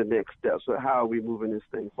what are the next steps? So how are we moving this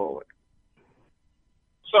thing forward?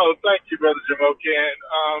 So thank you, Brother Jamoke.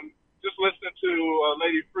 Just listening to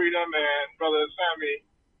Lady Freedom and Brother Sammy,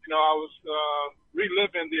 I was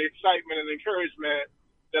reliving the excitement and encouragement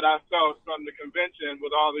that I felt from the convention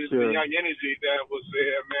with all this young energy that was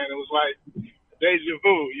there, man. It was like deja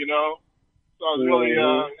vu, So I was really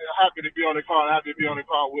happy to be on the call,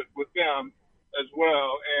 with them as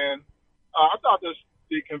well. And I thought the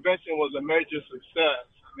convention was a major success.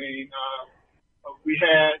 I mean, we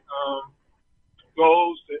had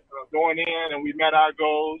goals going in, and we met our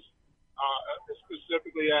goals,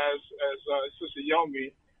 specifically as Sister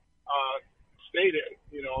Yomi stated,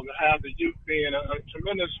 to have the youth being a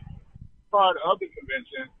tremendous part of the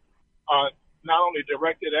convention, not only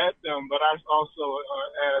directed at them, but also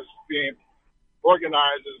as being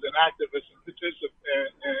organizers and activists and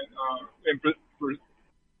participants in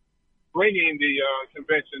bringing the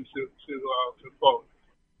convention to folks.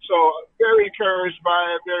 So very encouraged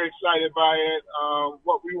by it, very excited by it.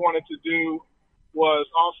 What we wanted to do was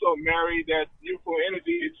also marry that youthful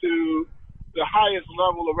energy to the highest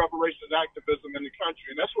level of reparations activism in the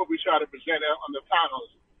country, and that's what we try to present on the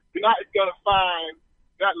panels. You're not going to find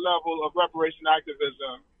that level of reparation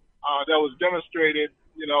activism that was demonstrated,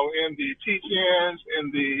 you know, in the teach-ins,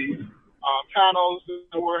 in the panels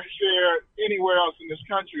that were shared anywhere else in this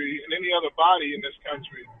country, and any other body in this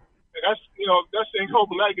country. And that's, you know, that's the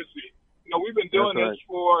NCOBRA legacy. You know, we've been doing this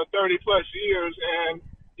for 30 plus years, and,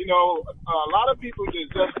 you know, a lot of people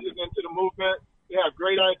just get into the movement. They have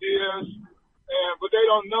great ideas, but they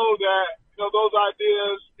don't know that, you know, those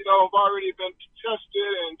ideas, you know, have already been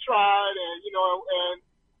tested and tried and, you know,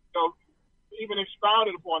 even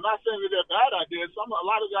expounded upon. Not saying that they're bad ideas. A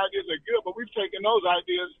lot of the ideas are good, but we've taken those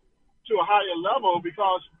ideas to a higher level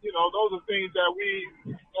because, you know, those are things that we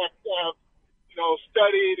have you know,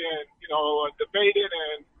 studied and, you know, debated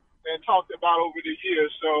and talked about over the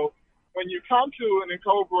years. So when you come to an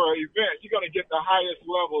NCOBRA event, you're going to get the highest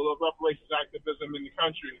level of reparations activism in the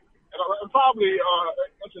country, and probably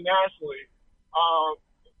internationally.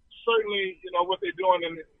 Certainly, you know, what they're doing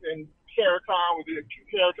in CARICOM with the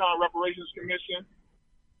CARICOM Reparations Commission,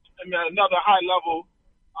 and then another high level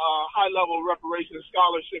reparations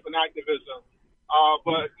scholarship and activism.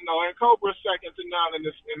 But you know, NCOBRA is second to none in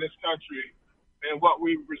this country, and what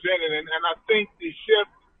we presented, and I think the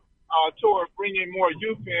shift toward bringing more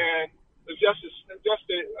youth in is just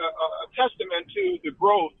a testament to the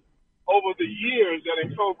growth over the years that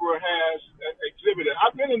NCOBRA has exhibited.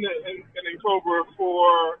 I've been in NCOBRA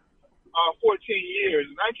for 14 years,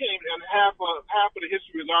 and I came, and half of the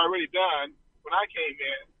history was already done when I came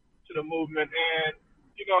in to the movement. And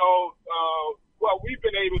you know, what we've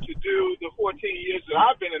been able to do the 14 years that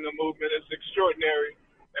I've been in the movement is extraordinary.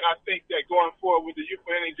 And I think that going forward with the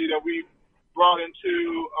youthful energy that we brought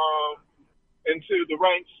into the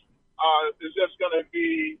ranks is just going to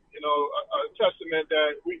be, you know, a testament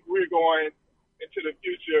that we're going into the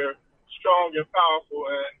future strong and powerful.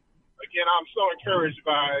 And again, I'm so encouraged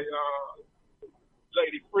by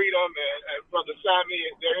Lady Freedom and Brother Sammy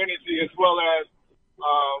and their energy, as well as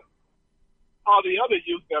all the other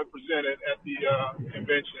youth that presented at the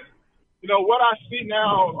convention. You know, what I see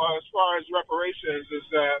now as far as reparations is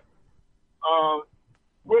that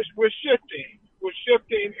we're shifting. We're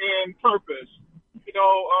shifting in purpose. You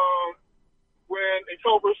know, when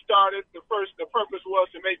NCOBRA started, the purpose was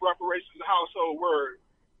to make reparations a household word.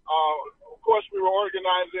 Of course, we were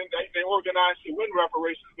organizing. They organized to win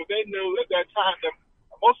reparations, but they knew at that time that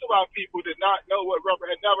most of our people did not know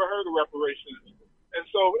had never heard of reparations. And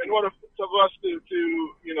so, in order for us to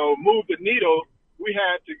you know, move the needle, they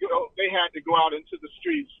had to go out into the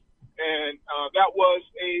streets, and that was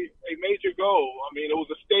a major goal. I mean, it was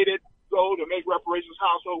a stated goal to make reparations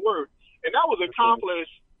household word, and that was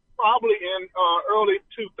accomplished probably in early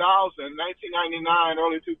 2000, 1999,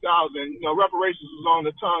 early 2000. You know, reparations was on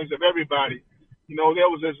the tongues of everybody. You know, there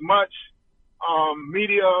was as much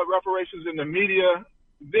media reparations in the media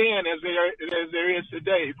then as there is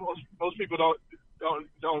today. Most people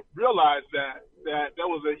don't realize that there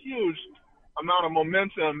was a huge amount of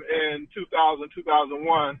momentum in 2000,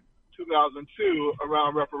 2001, 2002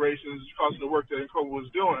 around reparations because of the work that NCOBRA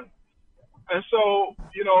was doing. And so,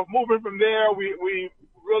 you know, moving from there, we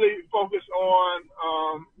really focus on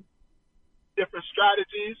different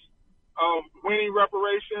strategies of winning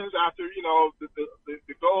reparations. After, you know,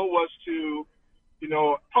 the goal was to, you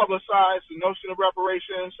know, publicize the notion of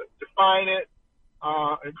reparations, define it.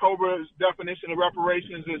 NCOBRA's definition of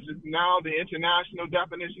reparations is now the international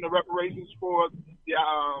definition of reparations for the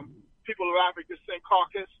people of African Descent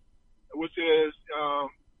Caucus, which is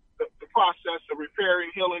the process of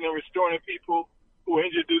repairing, healing, and restoring people who are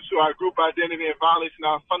injured due to our group identity and violation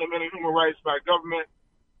of our fundamental human rights by government,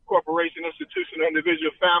 corporation, institution, or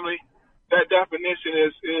individual family. That definition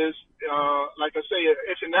is like I say, an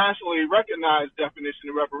internationally recognized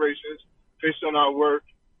definition of reparations based on our work.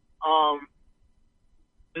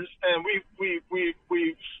 And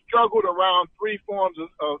we've struggled around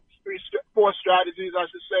four strategies, I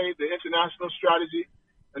should say. The international strategy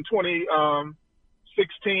in 2016,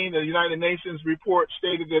 the United Nations report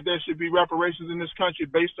stated that there should be reparations in this country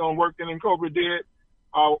based on work that NCOBRA did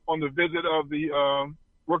on the visit of the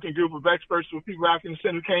working group of experts with people of African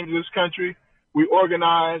descent who came to this country. We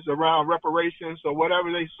organized around reparations, so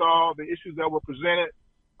whatever they saw, the issues that were presented,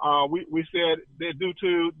 we said they're due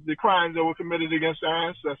to the crimes that were committed against our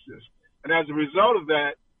ancestors. And as a result of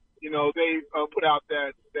that, you know, they put out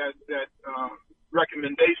that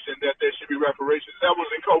recommendation that there should be reparations. That was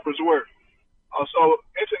NCOBRA's work. So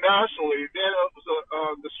internationally, then it was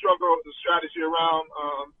the strategy around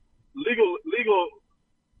legal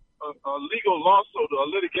lawsuit or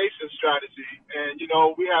litigation strategy. And, you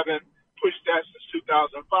know, we haven't pushed that since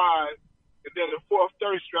 2005. And then the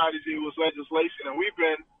third strategy was legislation. And we've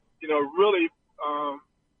been, really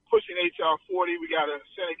pushing H.R. 40. We got a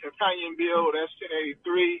Senate companion bill, that's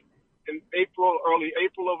 1083, in early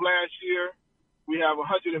April of last year. We have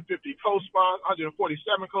 147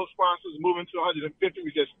 co-sponsors, moving to 150.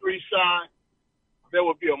 We just 3 shy. There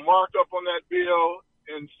will be a markup on that bill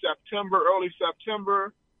in early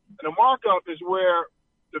September. And the markup is where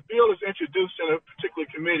the bill is introduced in a particular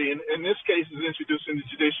committee. And in this case, it's introduced in the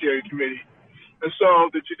Judiciary Committee. And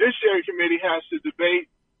so the Judiciary Committee has to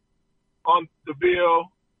debate on the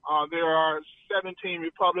bill. There are 17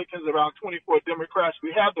 Republicans, around 24 Democrats.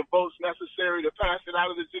 We have the votes necessary to pass it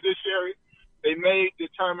out of the judiciary. They may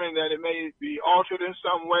determine that it may be altered in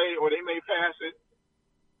some way, or they may pass it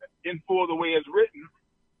in full the way it's written.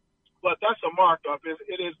 But that's a markup.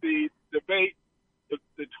 It is the debate, the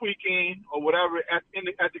tweaking, or whatever at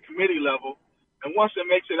the committee level. And once it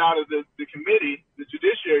makes it out of the committee, the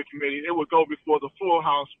Judiciary Committee, it will go before the full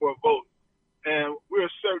House for a vote. And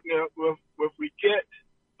we're certain that if we get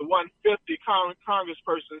the 150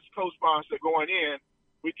 congresspersons co-sponsor going in,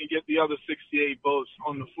 we can get the other 68 votes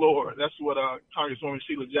on the floor. That's what Congresswoman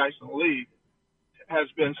Sheila Jackson Lee has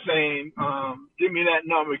been saying. Give me that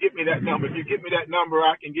number. Give me that number. If you give me that number,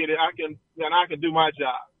 I can get it. I can do my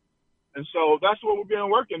job. And so that's what we've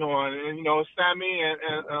been working on. And Sammy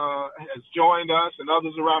has joined us, and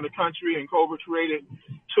others around the country, and NCOBRA created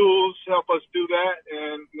tools to help us do that.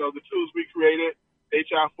 And the tools we created,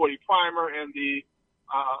 HR 40 Primer and the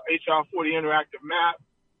HR 40 Interactive Map,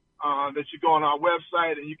 that you go on our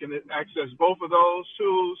website and you can access both of those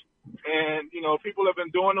tools. And people have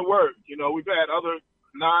been doing the work. We've had other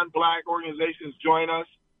non-Black organizations join us,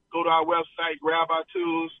 go to our website, grab our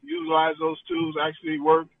tools, utilize those tools, actually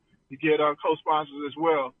work to get co-sponsors as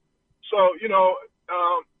well. So,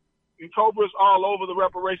 NCOBRA is all over the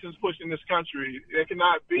reparations push in this country. It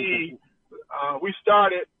cannot be, we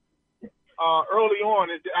started early on.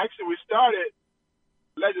 We started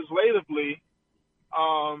legislatively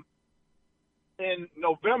in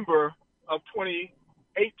November of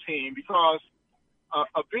 2018 because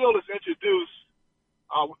a bill is introduced,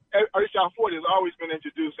 HR 40 has always been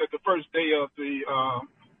introduced at the first day of the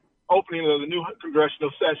opening of the new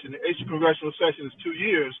congressional session. The congressional session is 2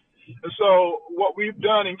 years. And so what we've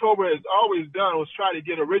done, NCOBRA has always done, was try to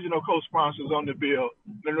get original co-sponsors on the bill.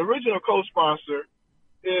 And an original co-sponsor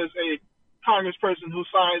is a congressperson who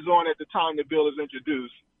signs on at the time the bill is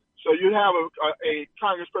introduced. So you have a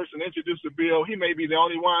congressperson introduce the bill. He may be the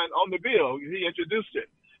only one on the bill. He introduced it.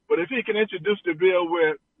 But if he can introduce the bill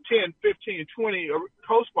with 10, 15, 20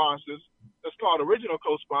 co-sponsors, that's called original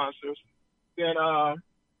co-sponsors, then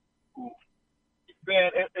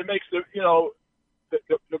it makes the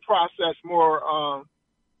process more.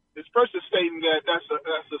 It's first stating that that's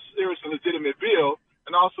a serious and legitimate bill,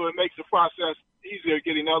 and also it makes the process easier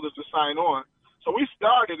getting others to sign on. So we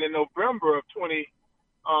started in November of 2018.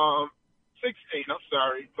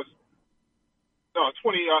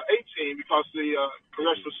 2018, because the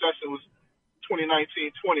congressional session was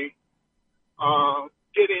 2019-20.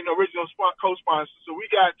 Getting original co-sponsors. So we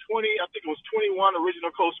got 21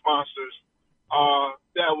 original co-sponsors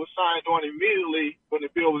that was signed on immediately when the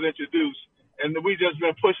bill was introduced. And we just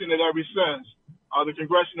been pushing it ever since. The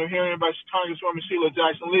congressional hearing by Congresswoman Sheila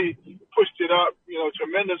Jackson Lee pushed it up,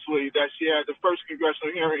 tremendously, that she had the first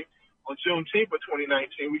congressional hearing on Juneteenth of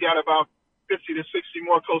 2019. We got about 50 to 60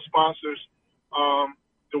 more co-sponsors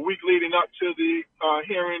the week leading up to the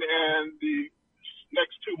hearing, and the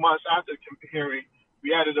next 2 months after the hearing,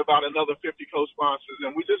 we added about another 50 co-sponsors,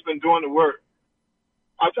 and we've just been doing the work.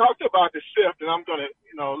 I talked about the shift, and I'm going to,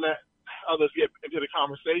 let others get into the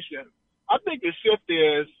conversation. I think the shift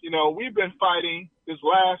is, we've been fighting this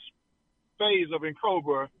last phase of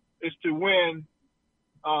NCOBRA is to win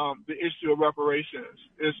the issue of reparations,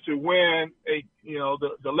 is to win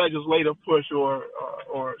the legislative push or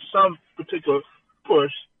some particular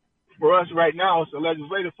push. For us right now, it's a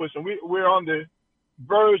legislative push, and we're on the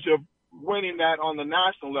verge of winning that on the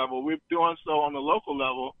national level. We're doing so on the local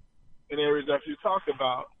level in areas that you talked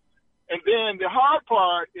about. And then the hard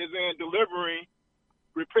part is in delivering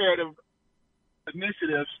reparative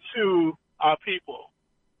initiatives to our people.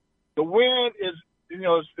 The win is,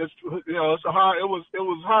 it's hard. It was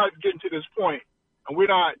hard getting to this point, and we're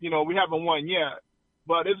not, we haven't won yet.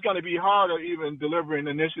 But it's going to be harder even delivering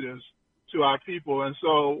initiatives to our people, and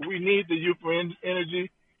so we need the youth for energy,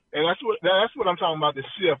 and that's what I'm talking about. The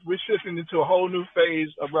shift. We're shifting into a whole new phase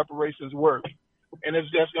of reparations work, and it's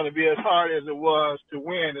just going to be as hard as it was to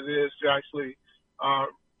win as it is to actually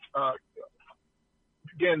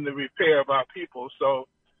begin the repair of our people. So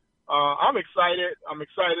I'm excited. I'm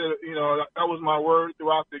excited. You know, that was my word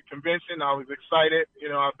throughout the convention. I was excited. You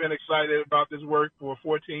know, I've been excited about this work for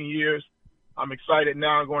 14 years. I'm excited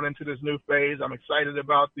now going into this new phase. I'm excited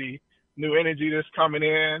about the new energy that's coming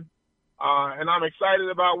in. And I'm excited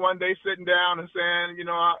about one day sitting down and saying, you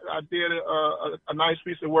know, I did a nice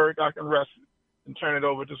piece of work. I can rest and turn it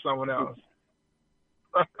over to someone else.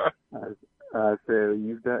 I said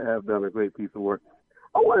you have done a great piece of work.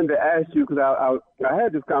 I wanted to ask you, because I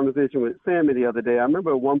had this conversation with Sammy the other day. I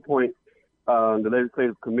remember at one point the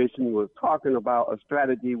Legislative Commission was talking about a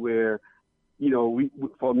strategy where, you know, we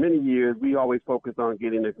for many years we always focused on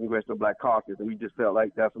getting the Congressional Black Caucus, and we just felt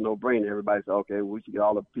like that's a no-brainer. Everybody said, okay, we should get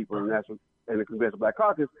all the people in the Congressional Black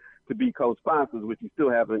Caucus to be co-sponsors, which we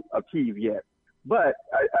still haven't achieved yet. But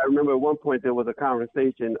I remember at one point there was a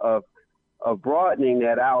conversation of broadening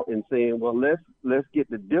that out and saying, well, let's get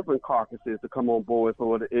the different caucuses to come on board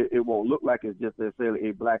so it won't look like it's just necessarily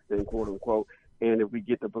a black thing, quote unquote. And if we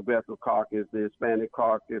get the Progressive Caucus, the Hispanic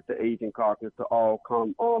Caucus, the Asian Caucus to all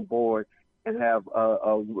come on board and have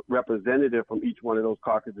a representative from each one of those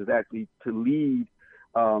caucuses actually to lead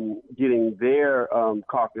getting their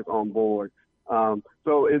caucus on board.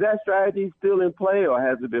 So is that strategy still in play, or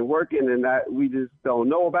has it been working and we just don't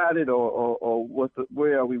know about it, or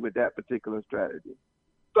where are we with that particular strategy?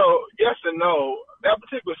 So yes and no. That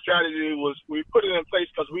particular strategy we put it in place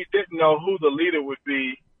because we didn't know who the leader would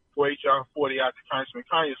be for HR 40 after Congressman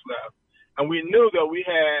Conyers left. And we knew that we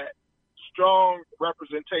had strong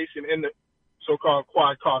representation in the so-called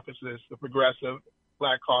quad caucuses, the Progressive,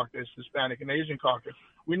 Black Caucus, Hispanic, and Asian Caucus.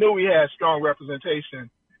 We knew we had strong representation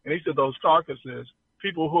in each of those caucuses,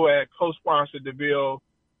 people who had co-sponsored the bill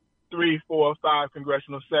 3, 4, 5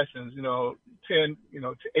 congressional sessions, 10,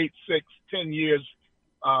 8, 6, 10 years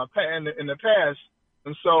in the past.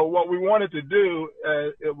 And so what we wanted to do,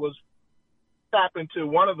 it was tap into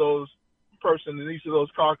one of those persons in each of those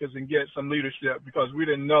caucuses and get some leadership, because we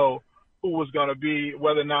didn't know who was going to be,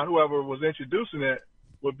 whether or not whoever was introducing it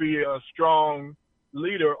would be a strong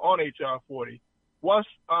leader on HR 40. Once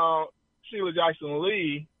Sheila Jackson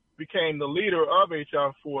Lee became the leader of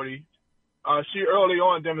HR 40, she early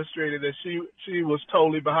on demonstrated that she was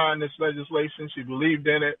totally behind this legislation. She believed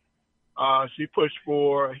in it. She pushed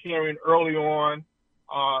for a hearing early on.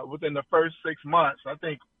 Within the first 6 months, I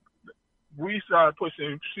think she started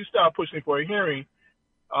pushing for a hearing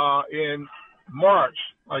in March,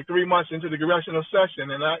 like 3 months into the congressional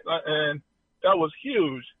session, and that was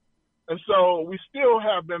huge. And so we still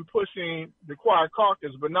have been pushing the Quad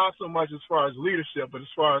Caucus, but not so much as far as leadership, but as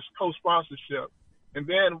far as co-sponsorship. And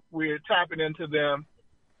then we're tapping into them,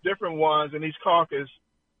 different ones in each caucus,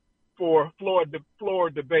 for floor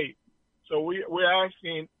debate. So we're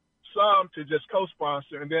asking some to just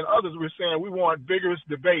co-sponsor, and then others we're saying we want vigorous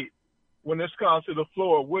debate when this comes to the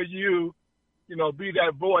floor. Will you, be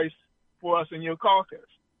that voice for us in your caucus?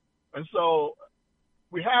 And so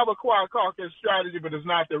we have a Quad Caucus strategy, but it's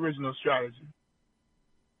not the original strategy.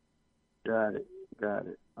 Got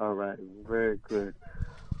it. All right. Very good.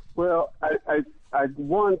 Well, I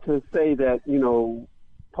want to say that,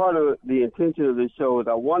 part of the intention of this show is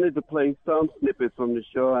I wanted to play some snippets from the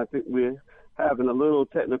show. I think we're having a little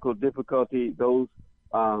technical difficulty. Those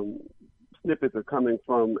snippets are coming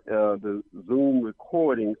from the Zoom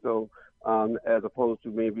recording, so as opposed to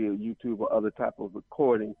maybe a YouTube or other type of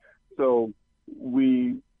recording. So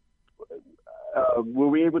were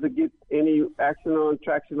we able to get any traction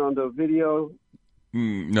on the video?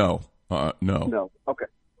 No. No. Okay.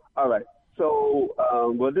 All right. So,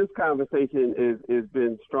 this conversation is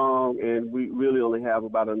been strong, and we really only have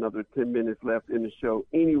about another 10 minutes left in the show.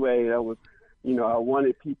 Anyway, I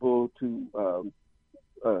wanted people to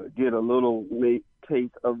get a little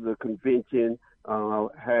taste of the convention. I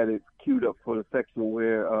had it queued up for the section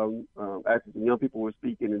where actually some young people were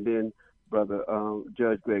speaking, and then Brother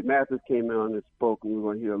Judge Greg Mathis came on and spoke, and we're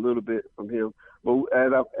going to hear a little bit from him. But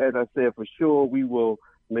as I said, for sure, we will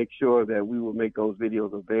make sure that we will make those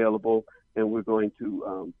videos available, and we're going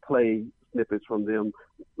to play snippets from them,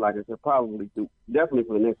 like I said, definitely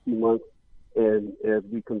for the next few months, and as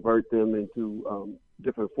we convert them into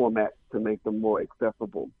different formats to make them more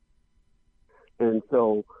accessible. And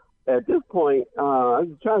so at this point,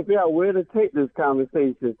 I'm trying to figure out where to take this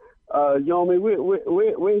conversation. Yomi,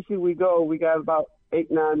 where should we go? We got about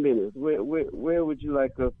 8-9 minutes. Where would you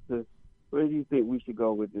like us to? Where do you think we should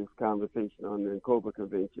go with this conversation on the NCOBRA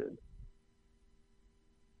convention?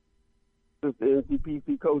 Sister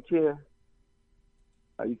NCPC co-chair,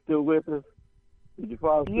 are you still with us? Did you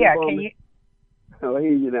fall asleep? Yeah, can you? I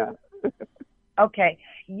hear you now. Okay.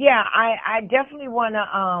 Yeah, I definitely want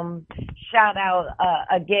to shout out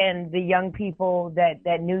again the young people,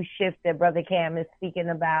 that new shift that Brother Kamm is speaking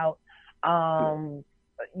about.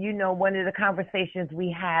 You know, one of the conversations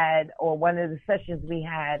we had, or one of the sessions we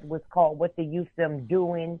had, was called "What the Youth Them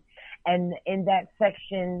Doing," and in that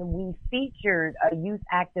section we featured a youth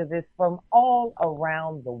activist from all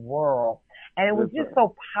around the world, and it was just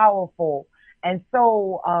so powerful and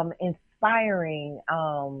so inspiring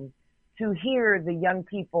to hear the young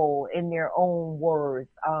people in their own words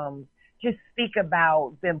just speak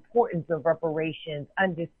about the importance of reparations,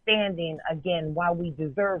 understanding again why we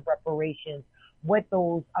deserve reparations, what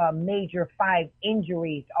those major 5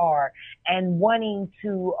 injuries are, and wanting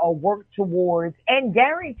to work towards, and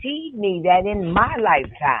guaranteed me that in my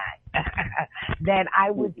lifetime that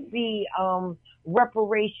I would see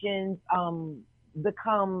reparations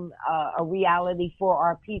become a reality for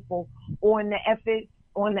our people on the efforts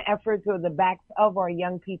or the backs of our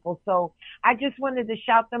young people. So I just wanted to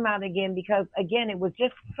shout them out again, because again, it was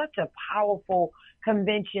just such a powerful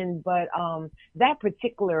convention, but that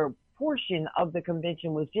particular portion of the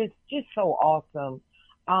convention was just so awesome.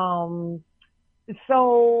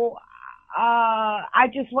 So I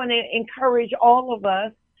just want to encourage all of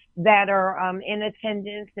us that are in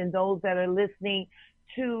attendance and those that are listening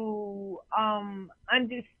to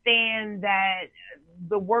understand that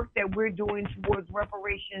the work that we're doing towards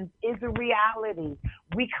reparations is a reality.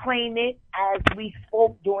 We claim it, as we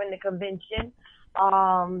spoke during the convention,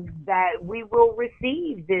 that we will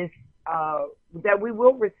receive this, that we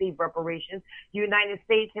will receive reparations. The United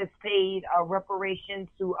States has paid reparations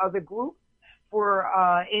to other groups for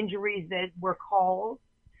injuries that were caused,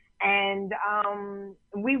 and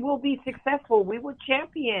we will be successful. We will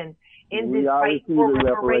champion in this fight for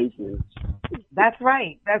reparations. That's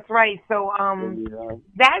right. So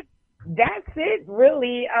that's it,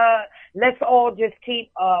 really. Let's all just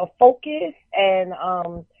keep focused and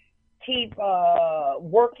keep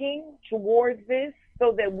working towards this,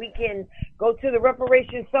 so that we can go to the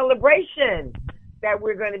reparations celebration that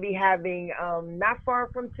we're going to be having not far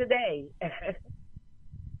from today.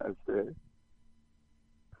 That's it.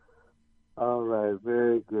 All right,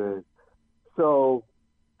 very good. So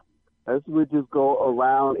as we just go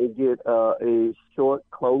around and get a short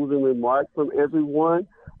closing remark from everyone,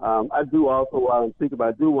 I do also, while I'm speaking,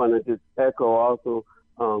 I do want to just echo also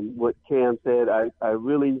what Kamm said. I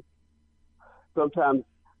really sometimes,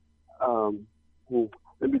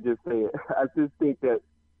 let me just say it, I just think that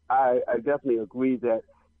I definitely agree that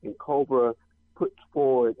NCOBRA puts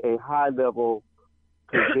forward a high-level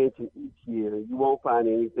convention each year. You won't find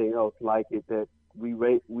anything else like it, that we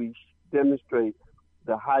demonstrate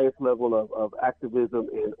the highest level of activism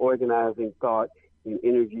and organizing thought and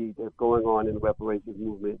energy that's going on in the reparations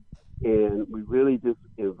movement. And we really just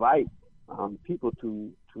invite people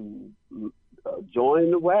to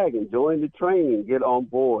join the wagon, join the train, get on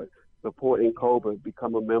board, support NCOBRA,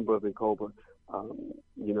 become a member of NCOBRA.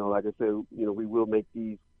 Like I said, we will make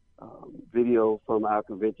these videos from our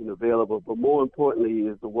convention available, but more importantly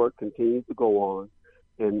is the work continues to go on,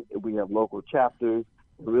 and we have local chapters.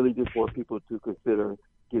 We really just want people to consider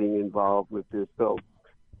getting involved with this. So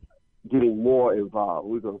getting more involved,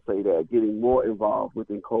 we're going to say that, getting more involved with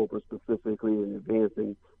NCOBRA specifically in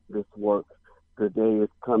advancing this work. The day is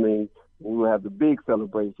coming. We will have the big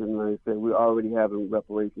celebration. Like I said, we're already having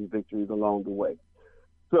reparations victories along the way.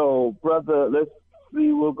 So, brother, let's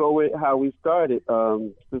see, we'll go with how we started.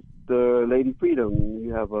 Sister Lady Freedom,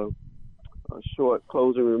 you have a short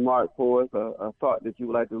closing remark for us, a thought that you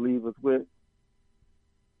would like to leave us with?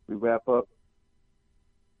 We wrap up.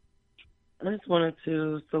 I just wanted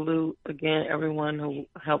to salute again everyone who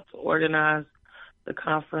helped organize the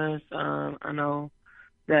conference. I know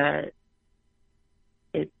that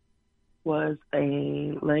it was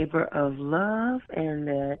a labor of love, and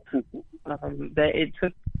that that it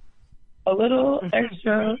took a little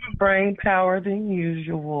extra brain power than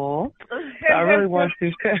usual. So I really want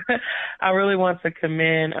to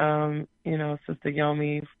commend Sister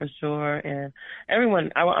Yomi for sure, and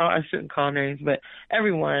everyone. I shouldn't call names, but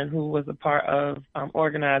everyone who was a part of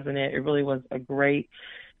organizing it. It really was a great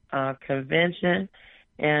convention,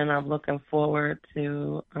 and I'm looking forward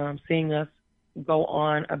to seeing us go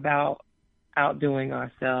on about outdoing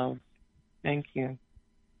ourselves. Thank you.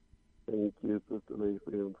 Thank you, Sister Lady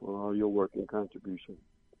Freedom, for all your work and contribution.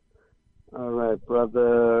 All right,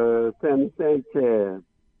 Brother Sammy Sanchez,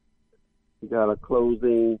 you got a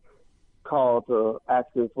closing call to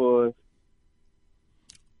action for us?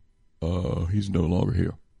 He's no longer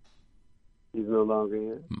here. He's no longer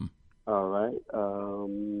here? All right.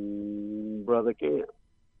 Brother Kamm.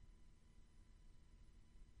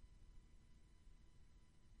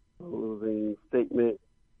 Closing statement.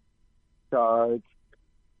 charge.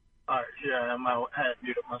 All right, yeah, I had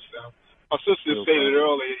muted myself. My sister stated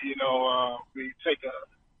earlier, we take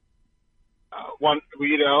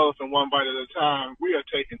we eat an elephant one bite at a time. We are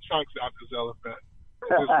taking chunks out this elephant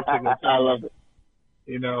at this particular time. I love it.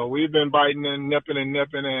 We've been biting and nipping and,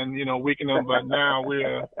 weakening them, but now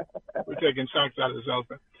we're taking chunks out of this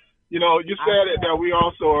elephant. You said that we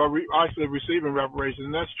also are actually receiving reparations,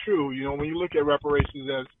 and that's true. When you look at reparations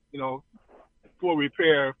as, full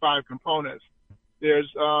repair, 5 components, there's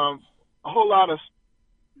a whole lot of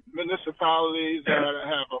municipalities that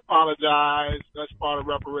have apologized. That's part of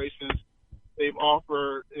reparations. They've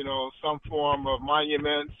offered, some form of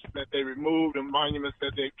monuments that they removed and monuments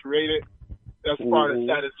that they created. That's part of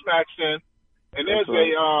satisfaction. And there's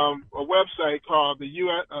a website called the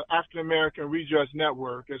U.S. African American Redress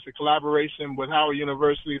Network. It's a collaboration with Howard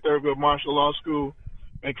University, Thurgood Marshall Law School,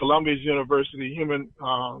 and Columbia University Human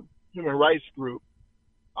Rights Group.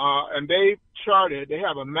 And they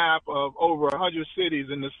have a map of over 100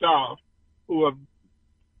 cities in the South who have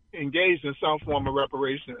engaged in some form of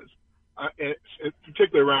reparations,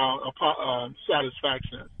 particularly around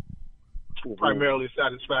satisfaction, primarily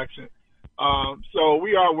satisfaction. So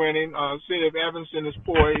we are winning. City of Evanston is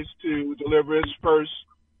poised to deliver its first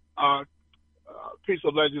piece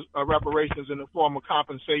of reparations in the form of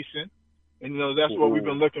compensation. And, that's what we've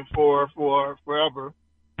been looking for forever.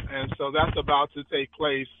 And so that's about to take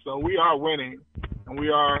place. So we are winning, and we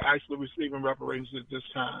are actually receiving reparations at this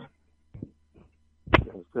time.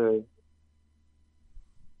 Okay.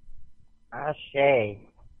 Ashe.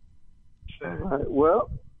 All right. Well,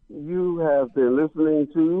 you have been listening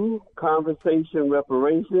to Conversation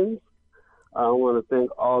Reparations. I want to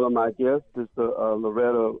thank all of my guests, Sister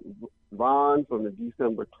Loretta Vaughn from the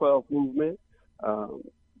December 12th Movement,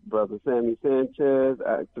 Brother Sammy Sanchez,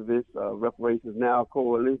 activist, Reparations Now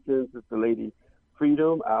Coalition, Sister Lady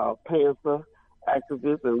Freedom, our Panther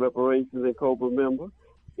activist and Reparations NCOBRA member,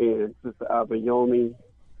 and Sister Abayomi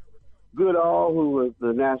Goodall, who was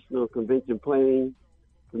the National Convention Planning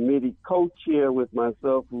Committee co-chair with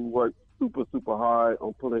myself, who worked super, super hard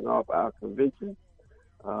on pulling off our convention,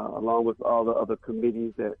 along with all the other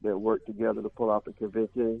committees that worked together to pull off the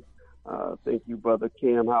convention. Thank you, Brother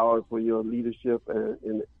Kamm Howard, for your leadership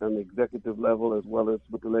on the executive level as well as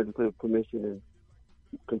with the Legislative Commission and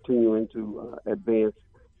continuing to advance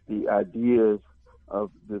the ideas of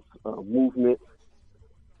this movement.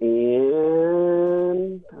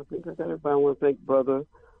 And I think I got everybody. I want to thank Brother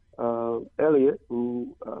Elliot,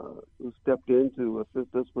 who stepped in to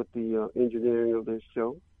assist us with the engineering of this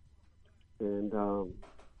show. And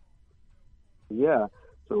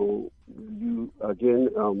so you again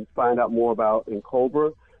find out more about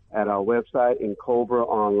NCOBRA at our website,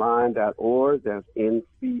 NCOBRAonline.org. That's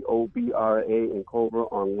NCOBRA,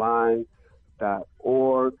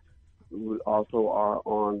 NCOBRAonline.org. We also are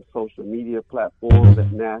on social media platforms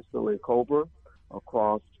at National NCOBRA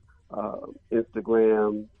across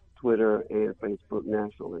Instagram, Twitter, and Facebook,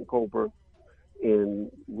 National NCOBRA.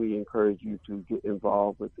 And we encourage you to get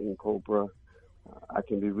involved with NCOBRA. I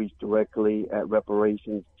can be reached directly at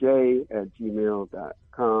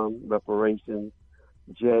reparationsj@gmail.com,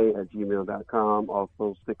 reparationsj@gmail.com,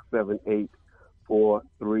 also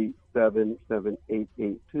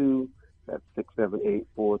 678-437-7882. That's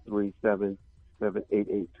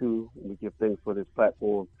 678-437-7882. We give thanks for this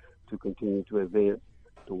platform to continue to advance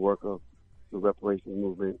the work of the reparations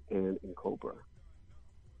movement and NCOBRA.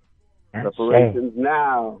 Reparations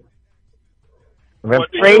now.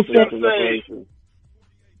 Reparations.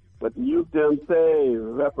 What the youth them say.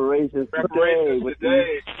 Reparations today.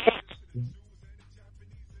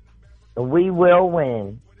 We will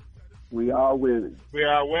win. We are winning. We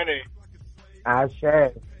are winning.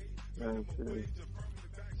 Ashe.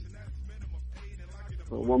 So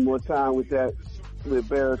one more time with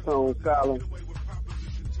baritone scholar.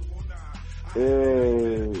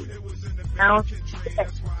 Hey.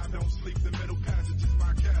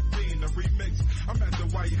 I'm at the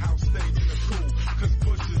White House staging a coup, cause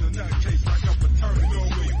Bush is a nutcase like a paternal. No,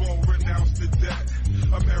 we won't renounce the debt.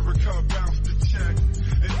 America bounced the check.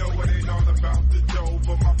 And no, it ain't all about the dough,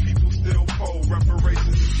 but my people still poor.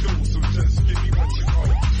 Reparations is due, so just give me what you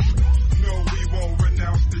owe. No, we won't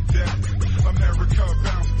renounce the debt. America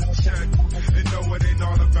bounced the check. And no, it ain't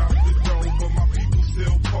all about the dough, but my people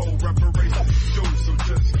still poor. Reparations is due, so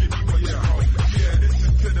just give me what you owe. Yeah, this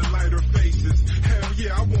is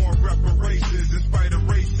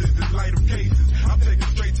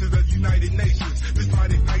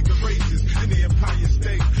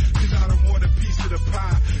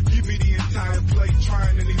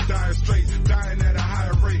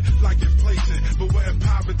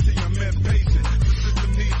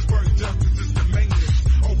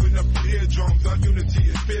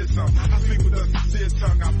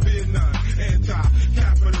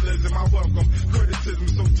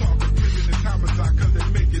talking prison and homicide, cause they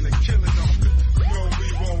making a killing off it. No, we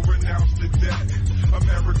won't renounce the debt.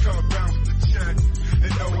 America